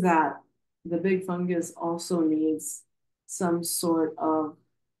means that the big fungus also needs some sort of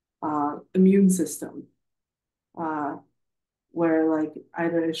immune system uh, where like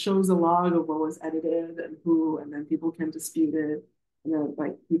either it shows a log of what was edited and who, and then people can dispute it. And then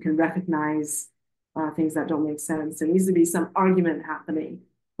like you can recognize things that don't make sense. There needs to be some argument happening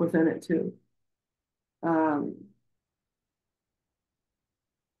within it too. Um,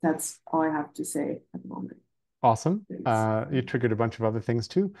 that's all I have to say at the moment. Awesome. Thanks. You triggered a bunch of other things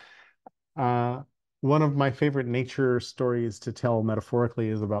too. Uh, one of my favorite nature stories to tell metaphorically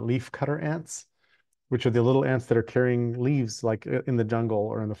is about leaf cutter ants, which are the little ants that are carrying leaves like in the jungle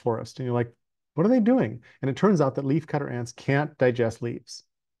or in the forest. And you're like, what are they doing? And it turns out that leaf cutter ants can't digest leaves.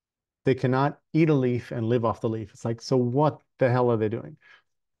 They cannot eat a leaf and live off the leaf. It's like, so what the hell are they doing?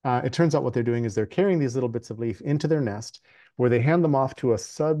 It turns out what they're doing is they're carrying these little bits of leaf into their nest, where they hand them off to a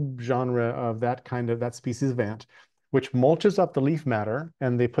subgenre of that species of ant, which mulches up the leaf matter,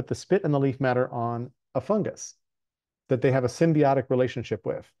 and they put the spit and the leaf matter on a fungus that they have a symbiotic relationship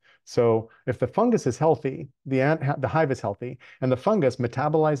with. So if the fungus is healthy, the hive is healthy, and the fungus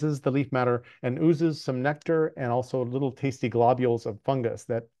metabolizes the leaf matter and oozes some nectar and also little tasty globules of fungus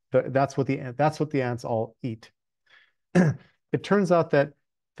that's what the ants all eat. It turns out that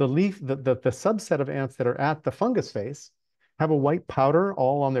the subset of ants that are at the fungus face have a white powder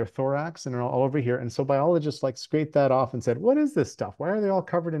all on their thorax and all over here. And so biologists like scraped that off and said, what is this stuff? Why are they all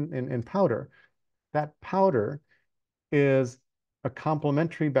covered in powder? That powder is a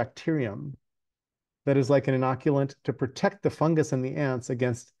complementary bacterium that is like an inoculant to protect the fungus and the ants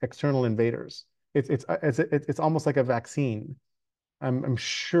against external invaders. It's almost like a vaccine. I'm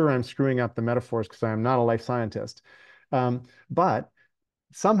sure I'm screwing up the metaphors because I'm not a life scientist. But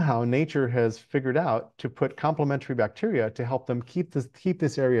somehow nature has figured out to put complementary bacteria to help them keep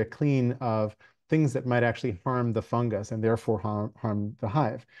this area clean of things that might actually harm the fungus and therefore harm the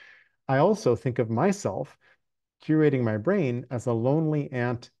hive. I also think of myself curating my brain as a lonely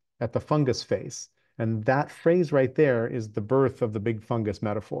ant at the fungus face. And that phrase right there is the birth of the big fungus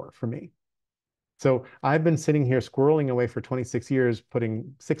metaphor for me. So I've been sitting here squirreling away for 26 years,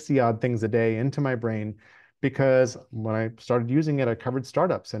 putting 60 odd things a day into my brain because when I started using it, I covered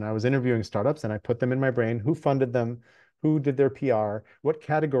startups and I was interviewing startups and I put them in my brain. Who funded them? Who did their PR? What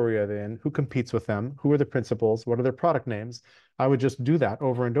category are they in? Who competes with them? Who are the principals? What are their product names? I would just do that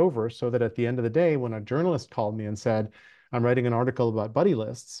over and over so that at the end of the day, when a journalist called me and said, I'm writing an article about buddy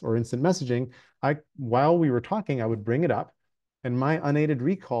lists or instant messaging, while we were talking, I would bring it up and my unaided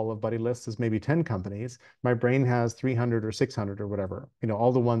recall of buddy lists is maybe 10 companies. My brain has 300 or 600 or whatever,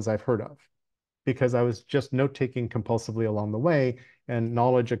 all the ones I've heard of, because I was just note taking compulsively along the way and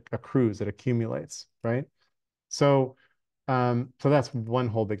knowledge accrues, it accumulates, right? So, so that's one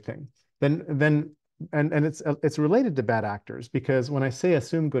whole big thing. Then, and it's related to bad actors because when I say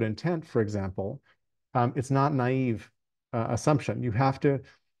assume good intent, for example, it's not naive assumption. You have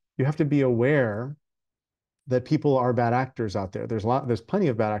to be aware that people are bad actors out there. There's plenty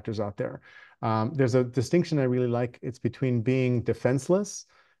of bad actors out there. There's a distinction I really like. It's between being defenseless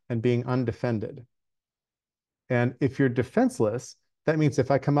and being undefended. And if you're defenseless, that means if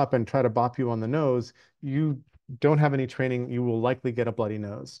I come up and try to bop you on the nose, you don't have any training, you will likely get a bloody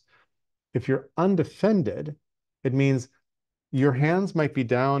nose. If you're undefended, it means your hands might be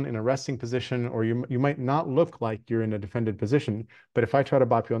down in a resting position, or you might not look like you're in a defended position. But if I try to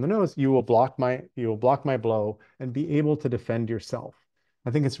bop you on the nose, you will block my blow and be able to defend yourself.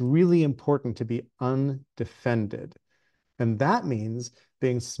 I think it's really important to be undefended. And that means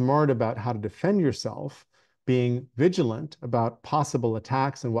being smart about how to defend yourself, being vigilant about possible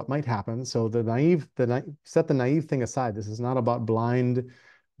attacks and what might happen. So set the naive thing aside. This is not about blind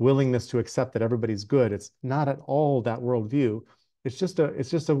willingness to accept that everybody's good. It's not at all that worldview. It's just a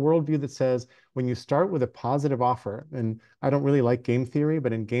worldview that says when you start with a positive offer, and I don't really like game theory,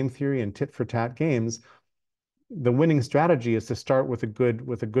 but in game theory and tit for tat games, the winning strategy is to start with a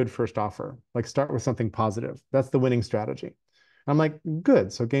good first offer. Like start with something positive. That's the winning strategy. I'm like,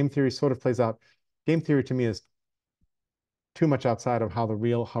 good. So game theory sort of plays out. Game theory to me is too much outside of how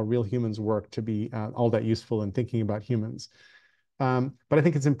real humans work to be all that useful in thinking about humans. But I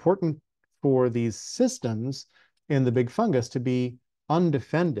think it's important for these systems in the big fungus to be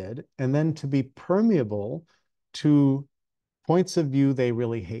undefended and then to be permeable to points of view they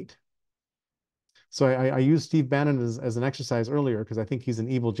really hate. So I used Steve Bannon as an exercise earlier because I think he's an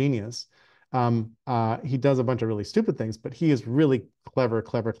evil genius. He does a bunch of really stupid things, but he is really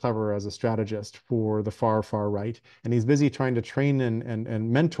clever as a strategist for the far right. And he's busy trying to train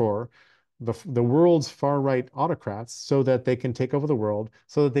and mentor the world's far right autocrats so that they can take over the world,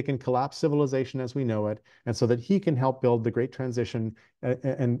 so that they can collapse civilization as we know it, and so that he can help build the great transition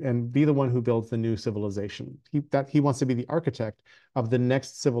and be the one who builds the new civilization. He wants to be the architect of the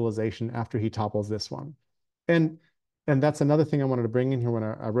next civilization after he topples this one. And and that's another thing I wanted to bring in here when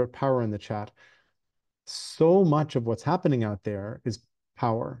I wrote power in the chat. So much of what's happening out there is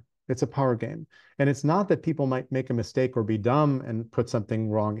power. It's a power game. And it's not that people might make a mistake or be dumb and put something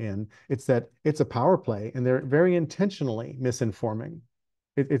wrong in. It's that it's a power play and they're very intentionally misinforming.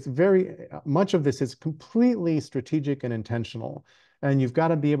 It's very much of this is completely strategic and intentional. And you've got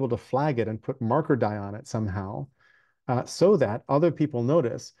to be able to flag it and put marker die on it somehow so that other people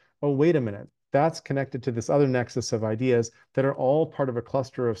notice, oh, wait a minute, that's connected to this other nexus of ideas that are all part of a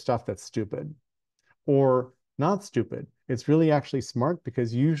cluster of stuff that's stupid or not stupid. It's really actually smart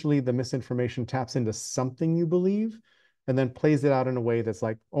because usually the misinformation taps into something you believe and then plays it out in a way that's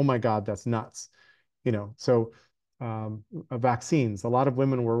like, oh my God, that's nuts. So vaccines, a lot of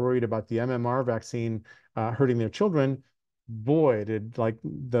women were worried about the MMR vaccine hurting their children. Boy, did like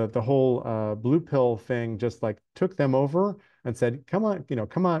the whole blue pill thing just like took them over and said, come on,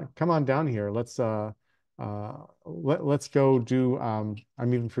 come on down here. Let's go do I'm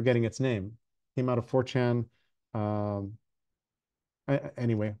even forgetting its name. Came out of 4chan. Um,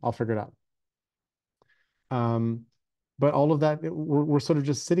 anyway, I'll figure it out. Um, but all of that, we're sort of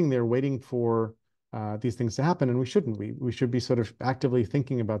just sitting there waiting for these things to happen, and we shouldn't. We should be sort of actively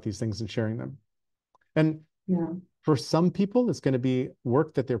thinking about these things and sharing them. And Yeah. for some people, it's going to be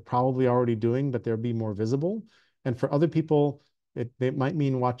work that they're probably already doing, but they'll be more visible. And for other people, it might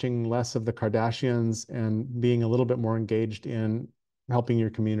mean watching less of the Kardashians and being a little bit more engaged in helping your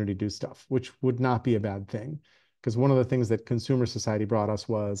community do stuff, which would not be a bad thing. Because one of the things that consumer society brought us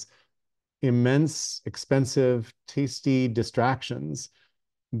was immense, expensive, tasty distractions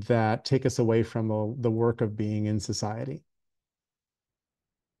that take us away from the work of being in society.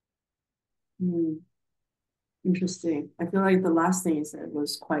 Mm, interesting. I feel like the last thing you said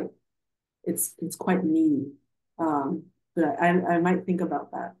was quite it's quite meaty. Um, but I might think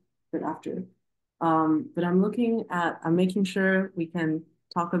about that a bit after. But I'm making sure we can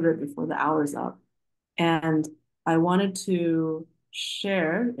talk a bit before the hour's up. And I wanted to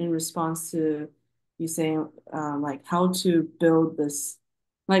share in response to you saying like how to build this.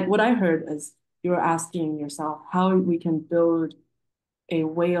 Like what I heard is you were asking yourself how we can build a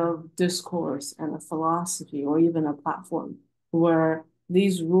way of discourse and a philosophy or even a platform where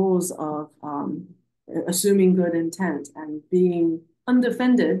these rules of assuming good intent and being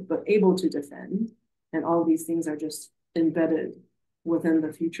undefended but able to defend and all these things are just embedded within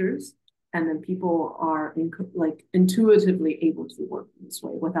the futures and then people are like intuitively able to work in this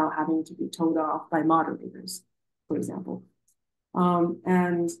way without having to be told off by moderators, for example.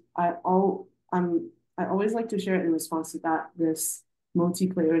 And I always like to share it in response to that this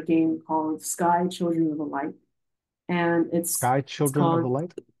multiplayer game called Sky Children of the Light, and Sky it's Children of the called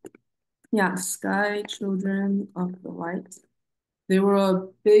Light. yeah Sky Children of the Light. They were a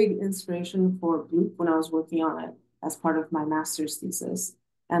big inspiration for Bloop when I was working on it as part of my master's thesis.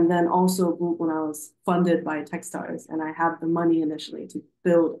 And then also Bloop when I was funded by Techstars and I had the money initially to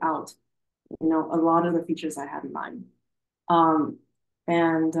build out, a lot of the features I had in mind. Um,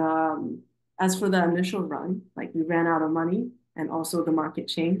 and as for the initial run, like we ran out of money and also the market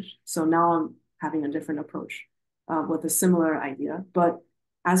changed. So now I'm having a different approach with a similar idea. But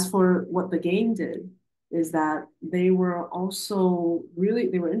as for what the game did, is that they were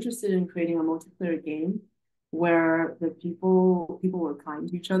interested in creating a multiplayer game where the people were kind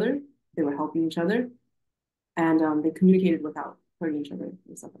to each other, they were helping each other, and they communicated without hurting each other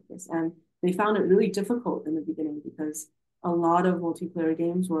and stuff like this. And they found it really difficult in the beginning because a lot of multiplayer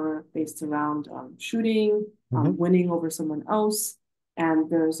games were based around shooting, Mhm. winning over someone else, and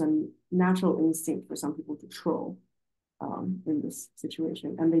there's a natural instinct for some people to troll in this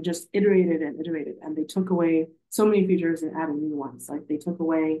situation. And they just iterated, and they took away so many features and added new ones. Like they took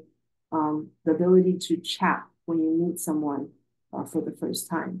away the ability to chat when you meet someone for the first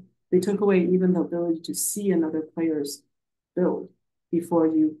time. They took away even the ability to see another player's build before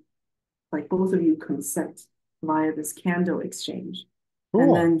you, like both of you consent. via this candle exchange. And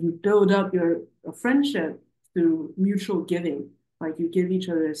Cool. then you build up your a friendship through mutual giving. Like you give each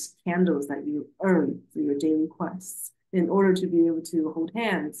other's candles that you earn through your daily quests in order to be able to hold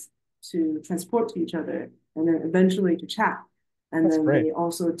hands, to transport to each other, and then eventually to chat. And That's then great. they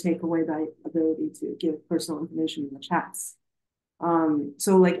also take away that ability to give personal information in the chats.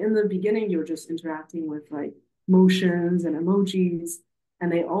 So like in the beginning, you're just interacting with like motions and emojis.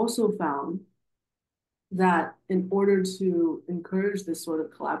 And they also found that in order to encourage this sort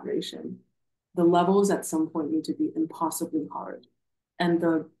of collaboration, the levels at some point need to be impossibly hard. And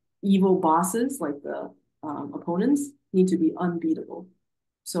the evil bosses, like the opponents, need to be unbeatable.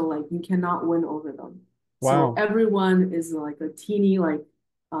 So like you cannot win over them. So Wow. everyone is like a teeny like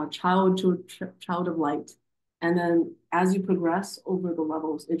child of light. And then as you progress over the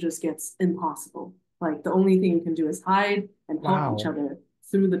levels, it just gets impossible. Like the only thing you can do is hide and help each Wow. other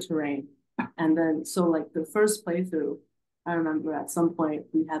through the terrain. And then so like the first playthrough, I remember at some point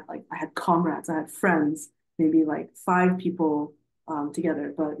we had like I had comrades, I had friends, maybe like 5 people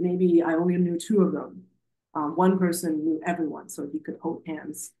together, but maybe I only knew 2 of them. One person knew everyone, so he could hold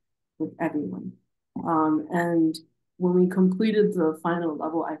hands with everyone. And when we completed the final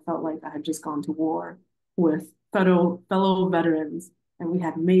level, I felt like I had just gone to war with fellow veterans, and we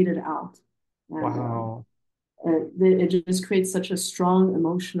had made it out. And Wow. it just creates such a strong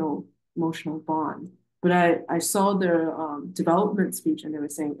emotional bond. But I saw their development speech, and they were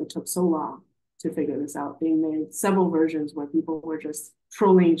saying it took so long to figure this out. They made several versions where people were just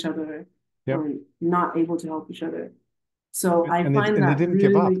trolling each other Yep. or not able to help each other. So I And find they that didn't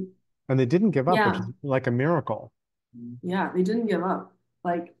give up. really, And they didn't give up, which yeah, is like a miracle. yeah, they didn't give up.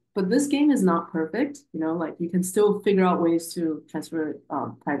 Like, but this game is not perfect, like you can still figure out ways to transfer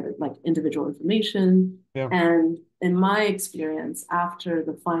private, like individual information. Yeah. And in my experience, after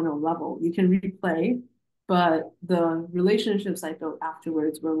the final level, you can replay, but the relationships I built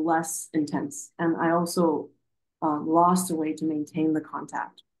afterwards were less intense. And I also lost a way to maintain the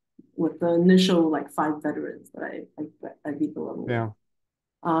contact with the initial like 5 veterans that I beat the level with. Yeah.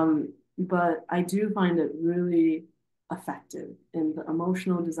 But I do find it really effective in the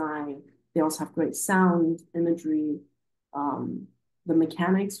emotional design. They also have great sound, imagery. Um, the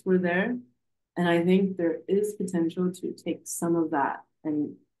mechanics were there. And I think there is potential to take some of that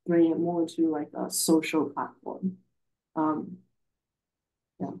and bring it more to like a social platform. Um,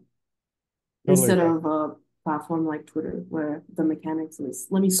 yeah. Totally Instead agree. of a platform like Twitter, where the mechanics is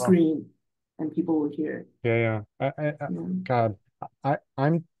let me Oh, scream and people will hear. yeah, yeah. Yeah. God,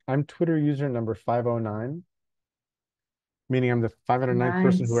 I'm Twitter user number 509, meaning I'm the 509th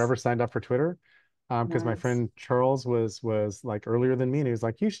person who Nice. ever signed up for Twitter. Because my Nice. friend Charles was like earlier than me, and he was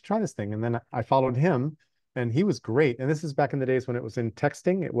like, "You should try this thing." And then I followed him, and he was great. And this is back in the days when it was in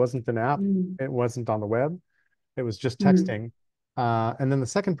texting. It wasn't an app. Mm. It wasn't on the web. It was just Mm. texting. And then the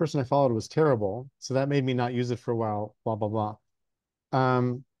second person I followed was terrible, so that made me not use it for a while. Blah blah blah.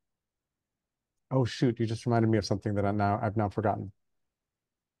 Um, oh shoot, you just reminded me of something that I've now forgotten.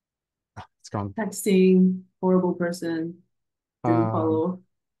 It's gone. Texting, horrible person, didn't Um, follow.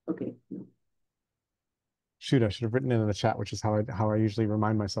 Okay, no. shoot, I should have written it in the chat, which is how I usually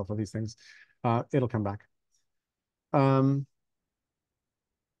remind myself of these things. It'll come back. Um,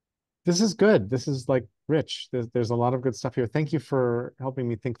 this is good. This is like rich. There's a lot of good stuff here. Thank you for helping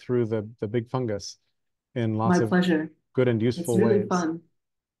me think through the big fungus in lots My of pleasure. good and It's useful really ways. fun.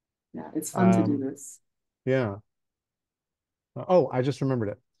 Yeah, it's fun to do Um, this. yeah. Oh, I just remembered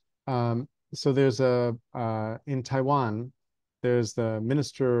it. So there's a in Taiwan, there's the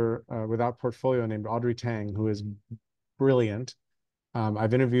minister without portfolio named Audrey Tang, who is brilliant.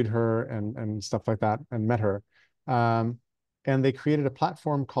 I've interviewed her and stuff like that and met her. Um, and they created a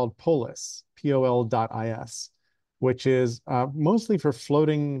platform called Polis, POL.is, which is mostly for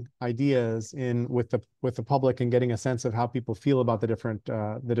floating ideas in with the public and getting a sense of how people feel about the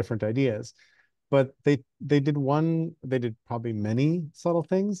different ideas. But they did probably many subtle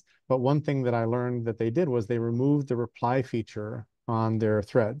things, but one thing that I learned that they did was they removed the reply feature on their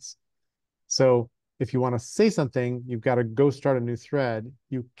threads. So if you want to say something, you've got to go start a new thread.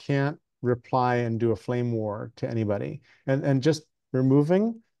 You can't reply and do a flame war to anybody. And just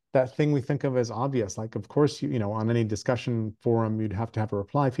removing that thing we think of as obvious, like of course on any discussion forum you'd have to have a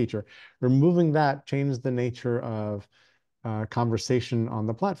reply feature. Removing that changed the nature of conversation on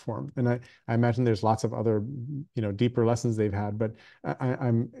the platform. And I imagine there's lots of other, deeper lessons they've had. But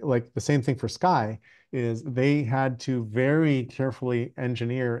I'm like the same thing for Sky is they had to very carefully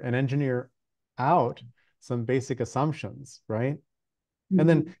engineer out some basic assumptions, right? And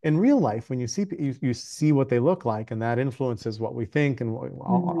then Mm, in real life, when you see what they look like, and that influences what we think, and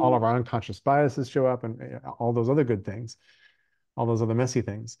all mm, of our unconscious biases show up, and all those other good things, all those other messy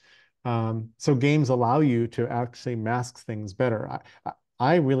things. So games allow you to actually mask things better.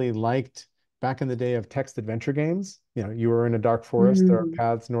 I really liked back in the day of text adventure games. You know, you were in a dark forest, there are mm,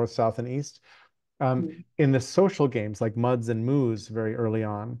 paths north, south, and east. mm, In the social games like Muds and Moos very early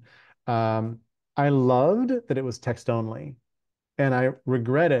on, um, I loved that it was text only. And I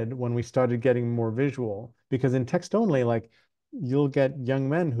regretted when we started getting more visual because in text only, like you'll get young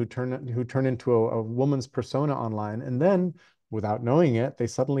men who turn into a woman's persona online, and then without knowing it, they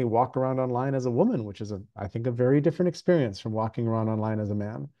suddenly walk around online as a woman, which is I think a very different experience from walking around online as a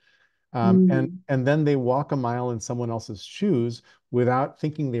man. And mm, and then they walk a mile in someone else's shoes without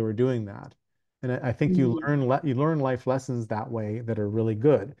thinking they were doing that. And I think mm, you learn life lessons that way that are really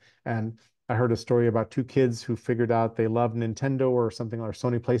good. And I heard a story about two kids who figured out they loved Nintendo or something or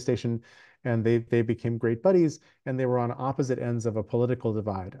Sony PlayStation, and they became great buddies, and they were on opposite ends of a political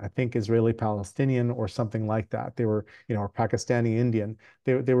divide. I think Israeli-Palestinian or something like that. They were, or Pakistani Indian.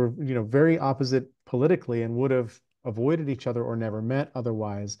 They were, very opposite politically and would have avoided each other or never met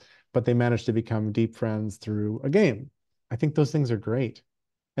otherwise, but they managed to become deep friends through a game. I think those things are great.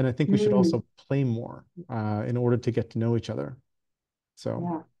 And I think we should mm. also play more in order to get to know each other. So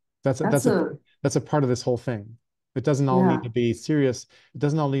Yeah, that's a, that's that's a a that's a part of this whole thing. It doesn't all need yeah. to be serious. It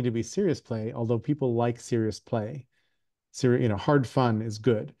doesn't all need to be serious play, although people like serious play. Hard fun is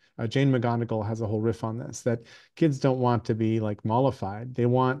good. Jane McGonigal has a whole riff on this that kids don't want to be like mollified.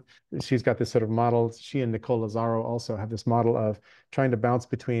 She's got this sort of model. She and Nicole Lazaro also have this model of trying to bounce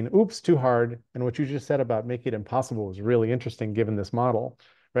between, oops, too hard. And what you just said about make it impossible was really interesting given this model,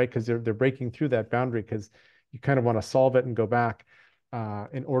 right? Because they're breaking through that boundary because you kind of want to solve it and go back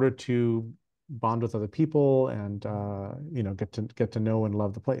in order to bond with other people and get to know and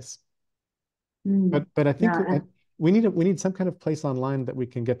love the place. Mm. But I think Yeah, and we need some kind of place online that we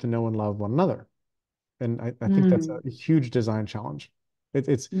can get to know and love one another. And I think that's mm, a huge design challenge. It,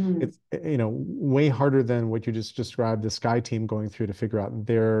 it's mm, it's way harder than what you just described the Sky team going through to figure out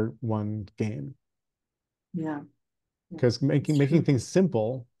their one game. yeah, yeah, Because it's making true. things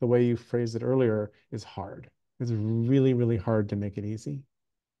simple, the way you phrased it earlier, is hard. It's really, really hard to make it easy.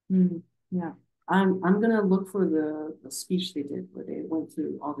 Mm, yeah. I'm gonna look for the speech they did where they went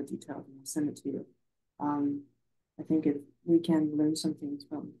through all the details and I'll send it to you. Um, I think we can learn some things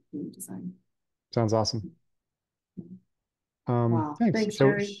from game design. Sounds awesome. Wow. Thanks. Thanks, So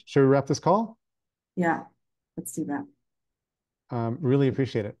Jerry. shall we wrap this call? Yeah, let's do that. Really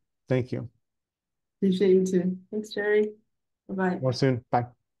appreciate it. Thank you. Appreciate you too. Thanks, Jerry. Bye bye. More soon.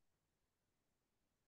 Bye.